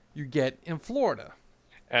you get in Florida.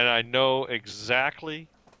 And I know exactly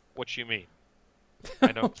what you mean.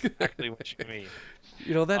 I know exactly what you mean.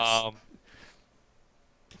 That's Um,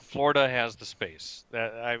 Florida has the space.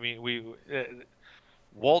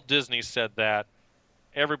 Walt Disney said that.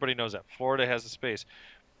 Everybody knows that Florida has the space.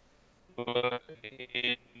 But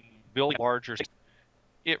in building larger,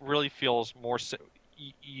 it really feels more.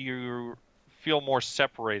 You feel more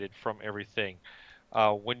separated from everything.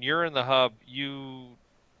 When you're in the hub, you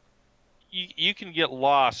can get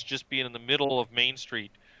lost just being in the middle of Main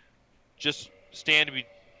Street, just standing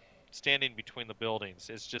between the buildings.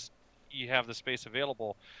 It's just you have the space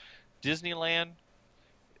available. Disneyland,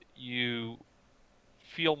 you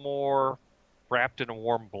feel more wrapped in a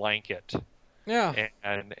warm blanket, yeah,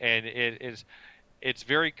 and it's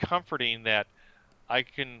very comforting that I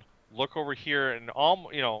can look over here and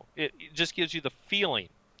it just gives you the feeling.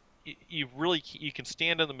 You can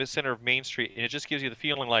stand in the center of Main Street and it just gives you the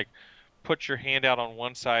feeling like put your hand out on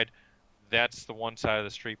one side, that's the one side of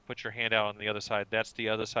the street. Put your hand out on the other side, that's the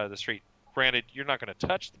other side of the street. Granted, you're not going to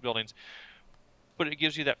touch the buildings, but it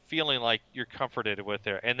gives you that feeling like you're comforted with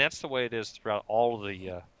there, and that's the way it is throughout all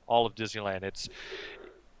of Disneyland. It's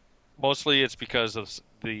because of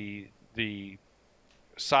the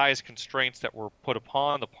size constraints that were put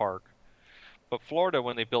upon the park. But Florida,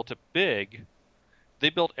 when they built it big, they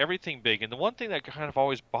built everything big. And the one thing that kind of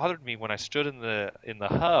always bothered me when I stood in the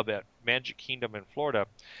hub at Magic Kingdom in Florida,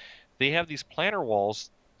 they have these planter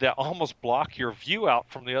walls that almost block your view out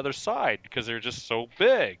from the other side because they're just so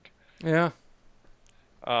big. yeah,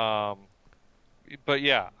 Um, but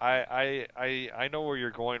yeah, I know where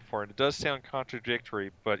you're going for, and it does sound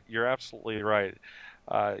contradictory, but you're absolutely right.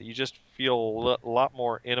 You just feel a lot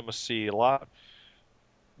more intimacy, a lot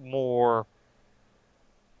more.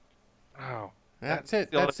 Oh, that's that's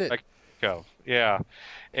it. the only That's thing I it. can think of. Yeah,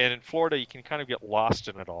 and in Florida, you can kind of get lost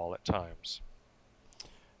in it all at times,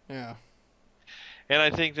 Yeah, and I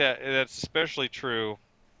think that that's especially true,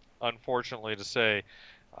 unfortunately to say.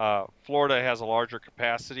 Florida has a larger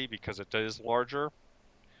capacity because it is larger.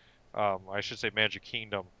 I should say Magic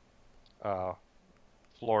Kingdom, uh,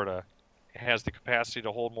 Florida, has the capacity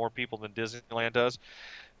to hold more people than Disneyland does.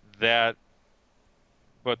 That,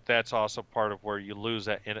 but that's also part of where you lose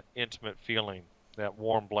that intimate feeling, that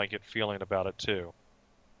warm blanket feeling about it too.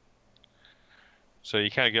 So you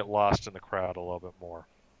kind of get lost in the crowd a little bit more.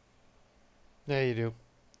 there you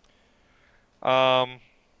do. Um,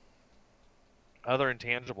 Other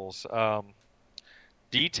intangibles,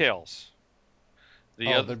 details.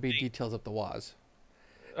 The Oh, other there'd be thing, details up the waz,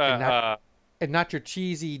 uh, and not uh, and not your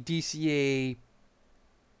cheesy DCA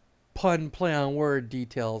pun play on word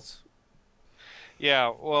details. yeah.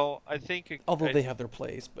 Well, Although they have their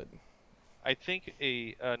place, but I think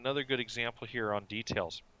a another good example here on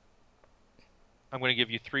details. I'm going to give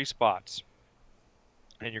you three spots,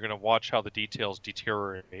 and you're going to watch how the details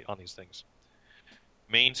deteriorate on these things.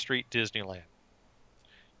 Main Street Disneyland.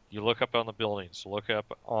 You look up on the buildings, look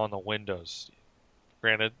up on the windows.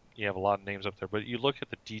 Granted, you have a lot of names up there, but you look at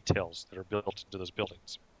the details that are built into those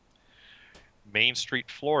buildings. Main Street,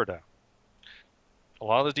 Florida. A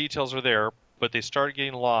lot of the details are there, but they start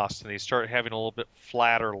getting lost and they start having a little bit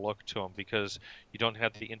flatter look to them because you don't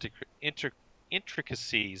have the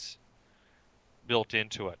intricacies built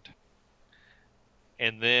into it.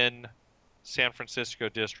 And then San Francisco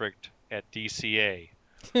District at DCA,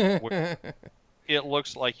 where it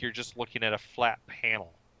looks like you're just looking at a flat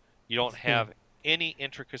panel. You don't have any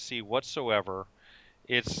intricacy whatsoever.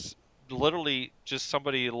 It's literally just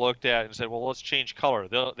somebody looked at it and said, well, let's change color.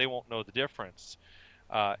 They won't know the difference.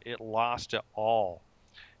 It lost it all.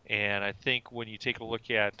 And I think when you take a look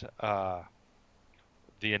at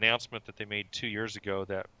the announcement that they made 2 years ago,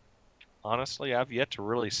 that honestly, I've yet to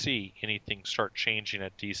really see anything start changing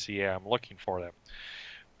at DCA. I'm looking for them.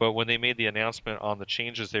 But when they made the announcement on the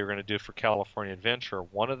changes they were going to do for California Adventure,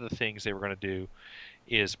 one of the things they were going to do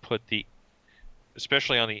is put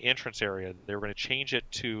especially on the entrance area, they were going to change it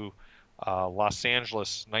to Los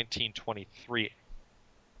Angeles 1923,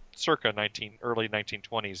 circa early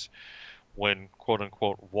 1920s, when quote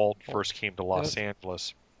unquote Walt first came to Los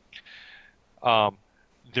Angeles.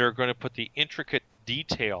 They're going to put the intricate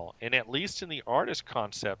detail, and at least in the artist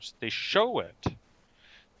concepts, they show it,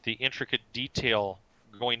 the intricate detail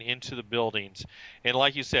going into the buildings. And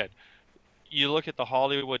like you said, you look at the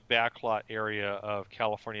Hollywood backlot area of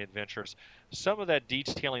California Adventures, some of that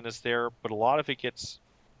detailing is there, but a lot of it gets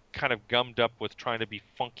kind of gummed up with trying to be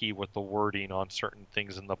funky with the wording on certain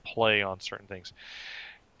things and the play on certain things.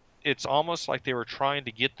 It's almost like they were trying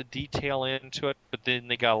to get the detail into it, but then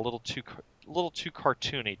they got a little too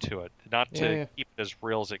cartoony to it, not to keep it as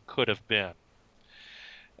real as it could have been.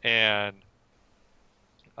 And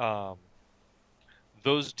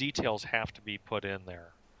those details have to be put in there.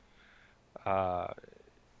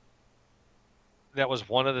 That was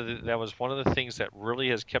one of the things that really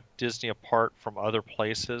has kept Disney apart from other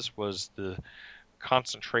places, was the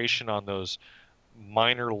concentration on those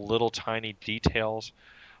minor little tiny details,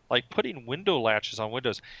 like putting window latches on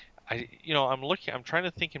windows. I'm trying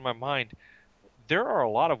to think in my mind. There are a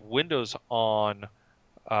lot of windows on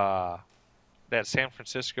that San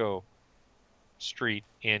Francisco street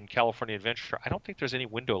in California Adventure. I don't think there's any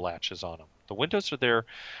window latches on them. The windows are there,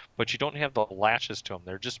 but you don't have the latches to them.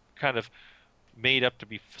 They're just kind of made up to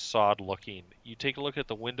be facade looking. You take a look at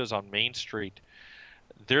the windows on Main Street.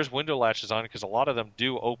 There's window latches on it because a lot of them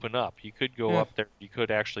do open up. You could go up there. You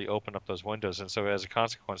could actually open up those windows, and so as a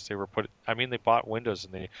consequence, they bought windows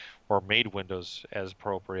or made windows as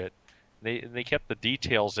appropriate. They kept the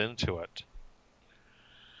details into it.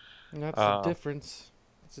 And that's the difference.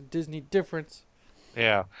 It's a Disney difference.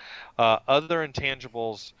 Yeah. Other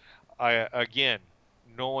intangibles, again,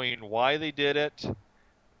 knowing why they did it,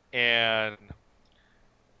 and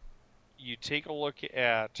you take a look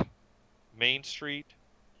at Main Street,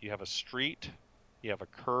 you have a street, you have a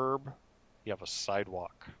curb, you have a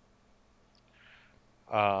sidewalk.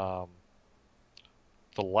 The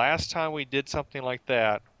last time we did something like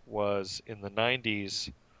that was in the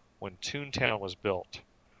 90s when Toontown was built,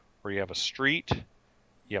 where you have a street,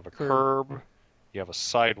 you have a curb, you have a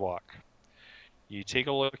sidewalk. You take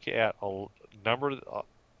a look at a number of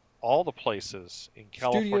all the places in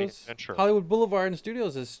California Adventure. Hollywood Boulevard and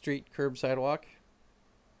Studios is street, curb, sidewalk.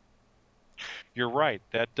 You're right,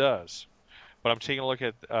 that does. But I'm taking a look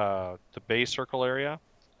at the Bay Circle area.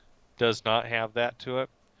 Does not have that to it.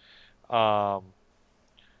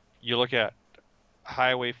 You look at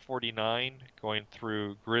Highway 49 going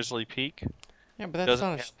through Grizzly Peak. Yeah, but that's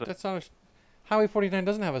not a Highway 49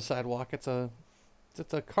 doesn't have a sidewalk. It's a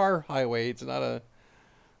car highway. It's not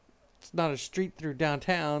a street through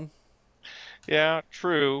downtown. Yeah,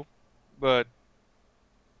 true, but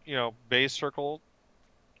Bay Circle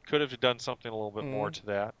could have done something a little bit more to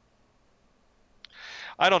that.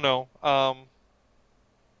 I don't know.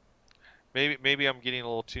 Maybe I'm getting a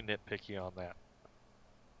little too nitpicky on that.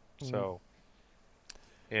 So,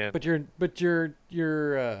 but your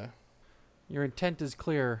intent is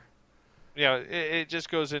clear. Yeah, it just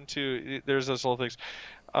goes into, there's those little things.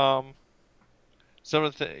 Some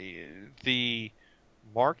of the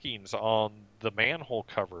markings on the manhole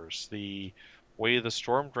covers, the way the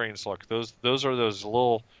storm drains look, those are those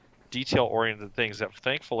little detail-oriented things that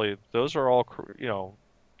thankfully those are all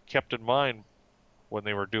kept in mind when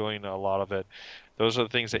they were doing a lot of it. Those are the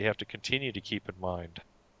things that you have to continue to keep in mind.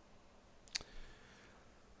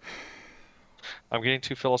 I'm getting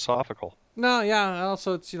too philosophical. No, yeah.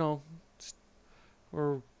 Also, it's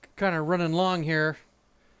we're kind of running long here.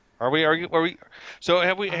 Are we? So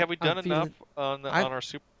have we I'm done enough feeling. on I our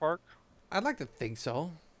super park? I'd like to think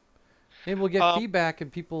so. Maybe we'll get Um, feedback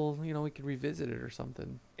and people, we can revisit it or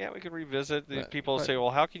something. yeah, we can revisit. The But people but say,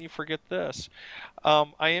 well, how can you forget this?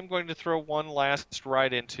 I am going to throw one last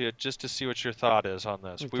right into it just to see what your thought is on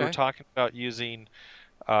this. We were okay. talking about using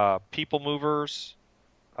people movers,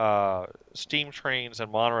 steam trains,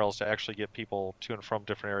 and monorails to actually get people to and from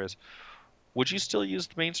different areas. Would you still use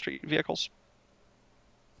the Main Street vehicles?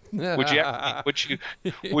 Would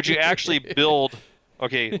you actually build?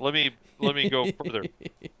 Okay, let me go further.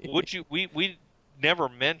 Would you? We never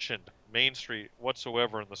mentioned Main Street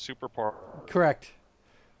whatsoever in the super park. Correct.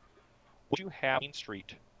 Would you have Main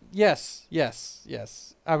Street? Yes, yes,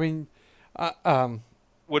 yes. I mean, uh, um,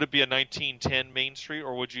 Would it be a 1910 Main Street,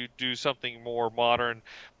 or would you do something more modern?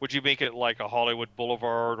 Would you make it like a Hollywood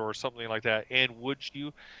Boulevard or something like that? And would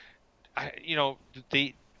you,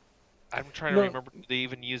 they, I'm trying to no, remember, do they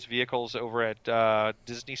even use vehicles over at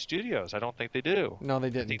Disney Studios? I don't think they do. no,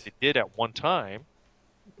 they I think didn't. they did at one time.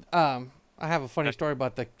 I have a funny Uh, story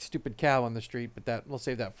about the stupid cow on the street, but that we'll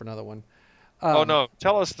save that for another one. Oh Um, no,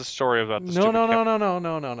 tell us the story about the no, stupid no, cat. no, no, no,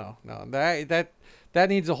 no, no, no, no. That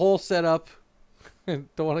needs a whole setup. Don't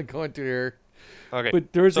want to go into here. Okay.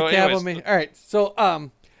 But there's a So cab on anyways, Main. All right, so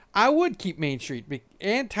I would keep Main Street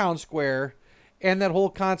and Town Square, and that whole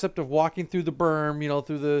concept of walking through the berm,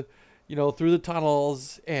 through the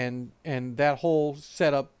tunnels, and that whole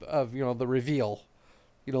setup of the reveal,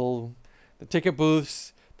 the ticket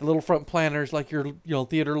booths, the little front planters like your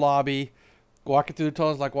theater lobby, walking through the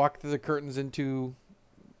tunnels like walking through the curtains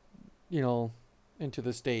you know into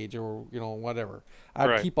the stage or whatever. I'd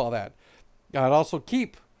right. keep all that. I'd also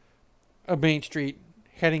keep a Main Street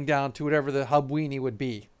heading down to whatever the hub weenie would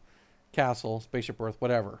be, Castle, Spaceship Earth,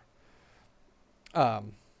 whatever.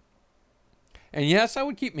 Um, and yes, I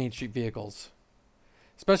would keep Main Street vehicles,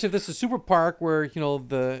 especially if this is Super Park where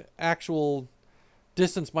the actual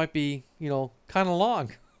distance might be kind of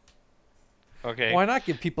long. Okay. Why not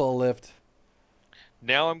give people a lift?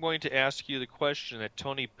 Now I'm going to ask you the question that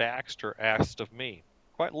Tony Baxter asked of me.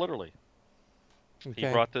 Quite literally. He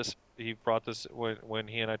Okay. brought this. He brought this when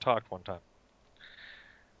he and I talked one time.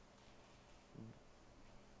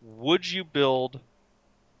 Would you build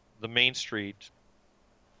the Main Street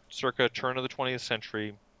circa turn of the 20th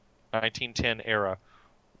century, 1910 era?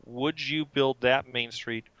 Would you build that Main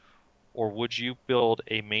Street, or would you build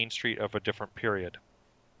a Main Street of a different period?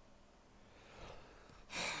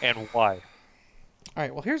 And why? All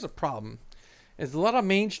right. Well, here's a problem: is a lot of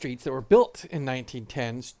main streets that were built in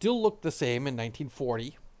 1910 still look the same in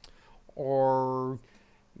 1940 or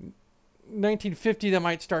 1950. That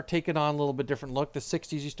might start taking on a little bit different look. The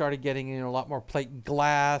 60s, you started getting a lot more plate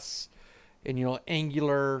glass and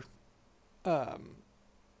angular. Um,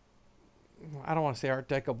 I don't want to say Art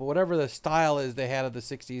Deco, but whatever the style is they had of the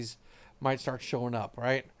 60s might start showing up,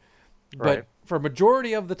 right? Right. But for a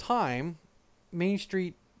majority of the time, Main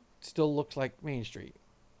Street still looks like Main Street.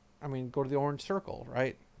 I mean, go to the Orange Circle,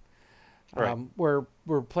 right? Right. Where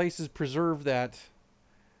places preserve that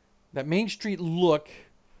Main Street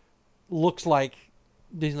looks like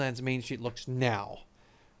Disneyland's Main Street looks now,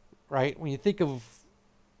 right? When you think of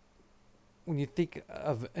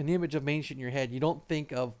an image of Main Street in your head, you don't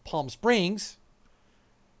think of Palm Springs,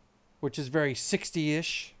 which is very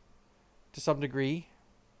 60-ish to some degree.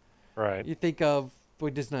 Right. You think of the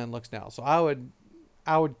way Disneyland looks now. So I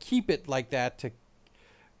would keep it like that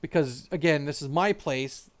because again, this is my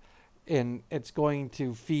place and it's going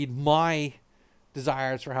to feed my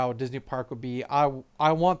desires for how a Disney park would be. I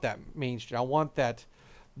want that Main Street. I want that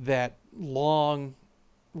long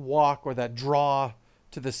walk or that draw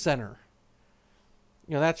to the center.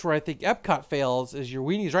 That's where I think Epcot fails is your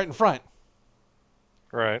weenie's right in front.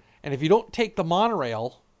 Right. And if you don't take the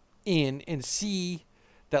monorail in and see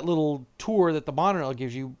that little tour that the monorail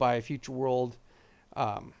gives you by Future World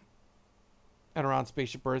and around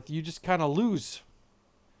Spaceship Earth, you just kind of lose.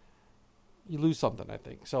 You lose something, I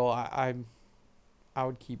think. So I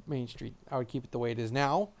would keep Main Street. I would keep it the way it is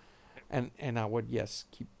now, and I would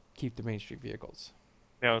keep the Main Street vehicles.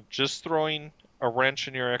 Now, just throwing a wrench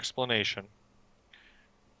in your explanation.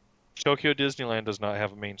 Tokyo Disneyland does not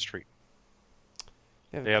have a Main Street.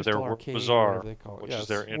 Yeah, the They have their Crystal World Arcade, Bazaar, whatever they call it. which is Yes,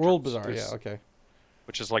 their World entrance, Bazaar. Yeah, okay.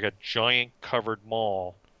 which is like a giant covered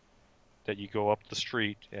mall that you go up the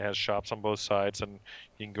street. It has shops on both sides, and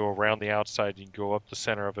you can go around the outside. You can go up the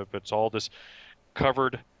center of it, but it's all this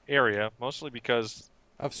covered area, mostly because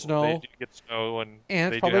Of they snow, do get snow and and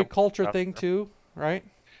it's they do probably a have culture out thing there. too, right?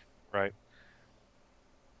 Right.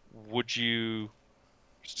 Would you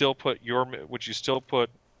would you still put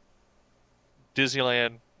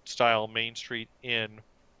Disneyland style Main Street in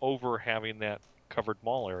over having that covered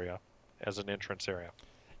mall area as an entrance area.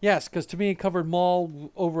 Yes, because to me, covered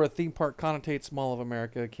mall over a theme park connotates Mall of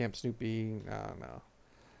America, Camp Snoopy. No.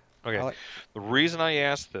 I Okay. like. The reason I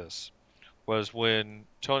asked this was when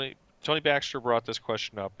Tony Baxter brought this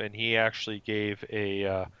question up, and he actually gave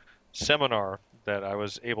a seminar that I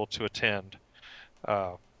was able to attend.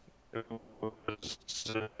 Uh, it was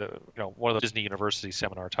one of the Disney University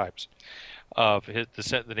seminar types.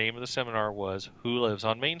 The name of the seminar was "Who Lives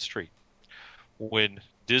on Main Street?" When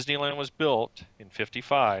Disneyland was built in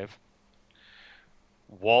 '55,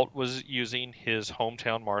 Walt was using his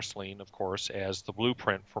hometown Marceline, of course, as the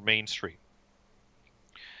blueprint for Main Street.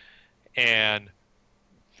 And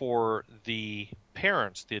for the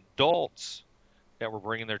parents, the adults that were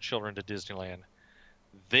bringing their children to Disneyland,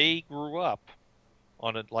 they grew up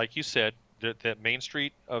on it, like you said, that Main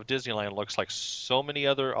Street of Disneyland looks like so many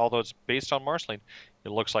other, although it's based on Marceline, it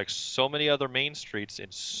looks like so many other main streets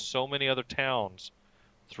in so many other towns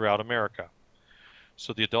throughout America.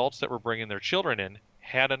 So the adults that were bringing their children in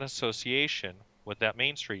had an association with that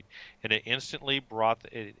Main Street, and it instantly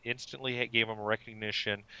gave them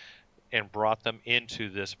recognition and brought them into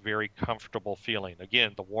this very comfortable feeling.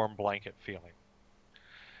 Again, the warm blanket feeling.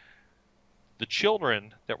 The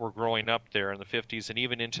children that were growing up there in the 50s and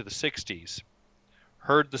even into the 60s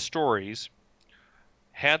heard the stories,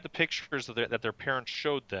 had the pictures that their parents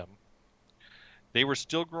showed them. They were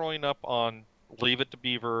still growing up on Leave It to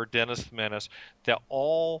Beaver, Dennis the Menace, that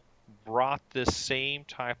all brought this same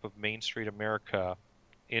type of Main Street America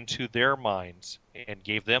into their minds and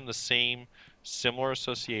gave them the same similar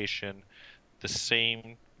association, the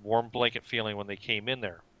same warm blanket feeling when they came in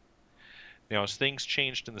there. Now, as things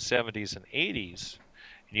changed in the 70s and 80s,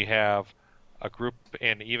 and you have a group,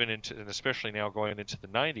 and especially now going into the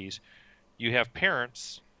 90s, you have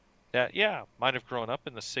parents that, might have grown up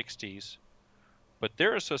in the 60s, but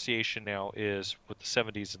their association now is with the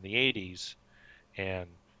 70s and the 80s, and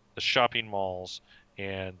the shopping malls,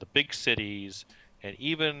 and the big cities, and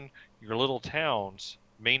even your little towns.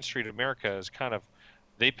 Main Street America is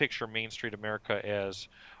they picture Main Street America as,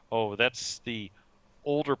 oh, that's the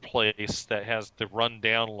older place that has the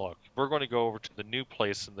run-down look. We're going to go over to the new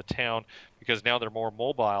place in the town because now they're more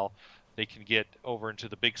mobile. They can get over into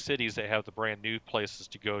the big cities that have the brand new places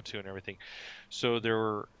to go to and everything. So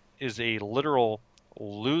there is a literal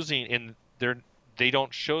losing in their. They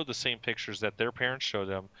don't show the same pictures that their parents show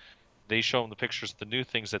them. They show them the pictures of the new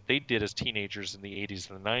things that they did as teenagers in the 80s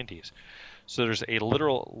and the 90s. So there's a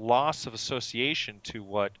literal loss of association to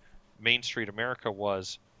what Main Street America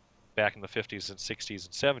was back in the 50s and 60s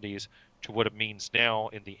and 70s to what it means now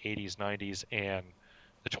in the 80s, 90s, and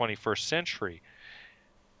the 21st century.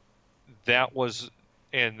 That was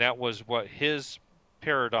what his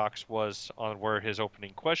paradox was on where his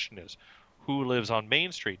opening question is. Who lives on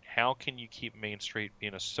Main Street? How can you keep Main Street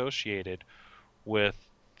being associated with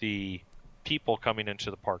the people coming into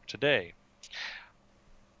the park today?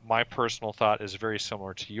 My personal thought is very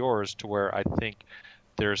similar to yours, to where I think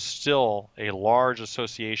there's still a large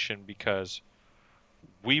association because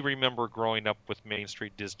we remember growing up with Main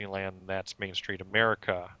Street Disneyland, and that's Main Street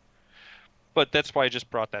America. But that's why I just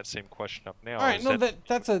brought that same question up now. All right, no,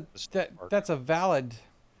 that's a valid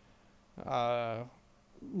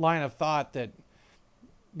line of thought. That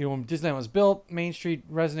when Disneyland was built, Main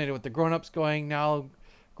Street resonated with the grown-ups going. Now,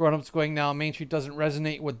 Main Street doesn't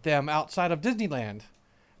resonate with them outside of Disneyland.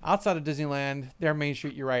 Outside of Disneyland, their Main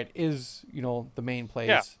Street, you're right, is the main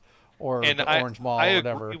place, or the Orange Mall, or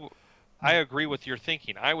whatever. I agree with your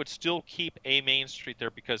thinking. I would still keep a Main Street there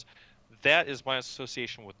because that is my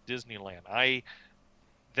association with Disneyland.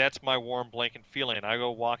 That's my warm blanket feeling. I go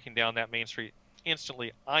walking down that Main Street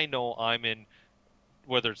instantly. I know I'm in,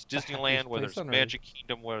 whether it's Disneyland, whether it's Magic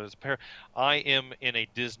Kingdom, whether it's Paris. I am in a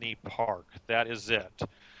Disney park. That is it.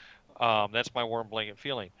 That's my warm blanket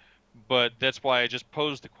feeling. But that's why I just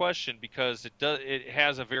posed the question, because it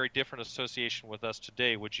has a very different association with us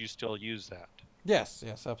today. Would you still use that? Yes,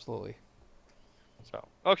 absolutely. So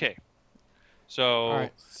okay. So all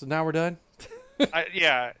right. So now we're done. I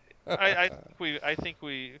think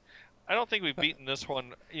I don't think we've beaten this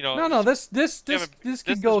one. No. This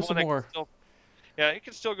could go some more. It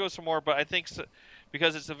can still go some more, but I think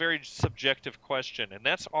because it's a very subjective question, and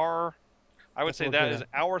that's our. I would say that is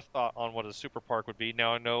our thought on what a super park would be.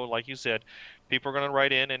 Now, I know, like you said, people are going to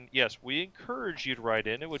write in, and yes, we encourage you to write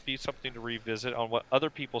in. It would be something to revisit on what other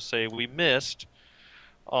people say we missed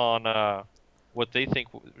on what they think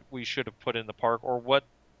we should have put in the park, or what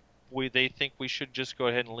they think we should just go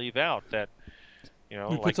ahead and leave out. That,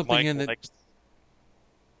 like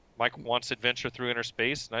Mike wants Adventure Through Inner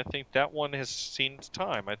Space, and I think that one has seen its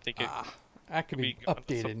time. I think it That could be gone to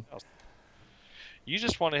updated. something else. You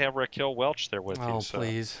just want to have Raquel Welch there with you. Oh, So.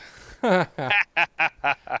 please.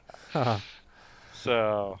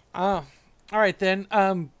 So. All right, then.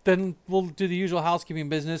 Then we'll do the usual housekeeping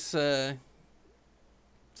business. Send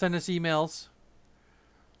us emails.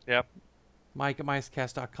 Yep. Mike at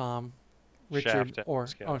micecast.com. Richard Shaft at or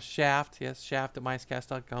Micecast. Shaft, yes, Shaft at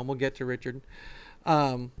micecast.com. We'll get to Richard.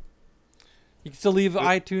 You can still leave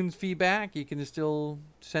iTunes feedback. You can still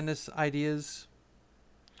send us ideas.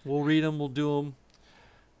 We'll read them. We'll do them,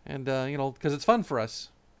 and because it's fun for us.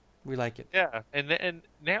 We like it. Yeah, and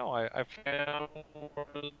now I found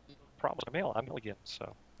problems with mail. I'm again.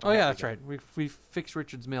 So. Oh yeah, that's right. We fixed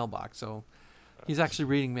Richard's mailbox, so he's actually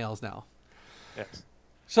reading mails now. Yes.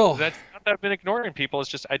 So That's not that I've been ignoring people. It's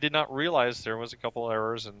just I did not realize there was a couple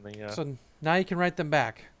errors in the. So now you can write them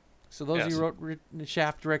back. So those of Yes. you who wrote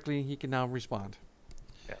Shaft directly, he can now respond.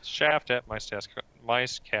 Yes, shaft at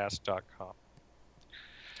micecast.com.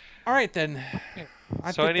 All right then.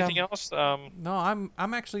 So anything else? No,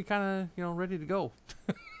 I'm actually kind of ready to go.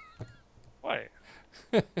 Why?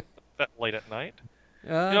 That late at night?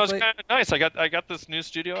 It's It's late. kind of nice. I got this new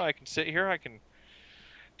studio. I can sit here. I can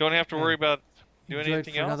don't have to worry about doing Enjoy it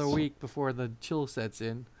anything for else. another week before the chill sets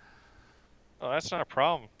in. Oh, that's not a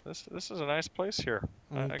problem. This is a nice place here.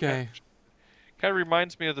 Okay. Kind of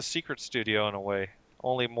reminds me of the Secret Studio in a way,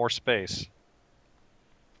 only more space.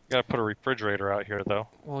 Got to put a refrigerator out here though.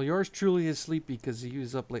 Well, yours truly is sleepy because he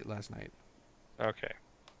was up late last night. Okay.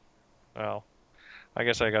 Well, I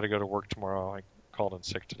guess I got to go to work tomorrow. I called in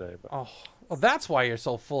sick today, but Oh, well, that's why you're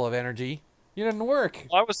so full of energy. You didn't work.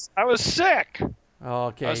 I was sick.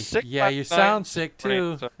 Okay. I was sick Yeah, last you night sound sick morning,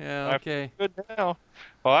 too. so Yeah. I Okay. Good now.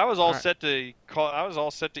 Well, I was all right. set to call. I was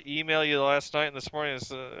all set to email you last night and this morning.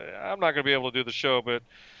 I'm not going to be able to do the show, but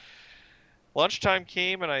lunchtime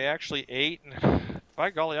came and I actually ate, and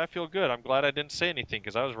by golly, I feel good. I'm glad I didn't say anything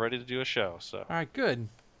because I was ready to do a show. So, All right. Good.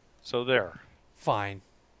 so there. Fine.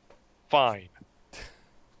 Fine.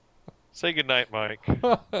 Say goodnight, Mike.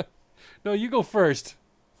 No, you go first.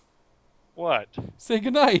 What? Say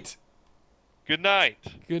good night. Good night.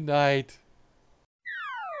 Good night.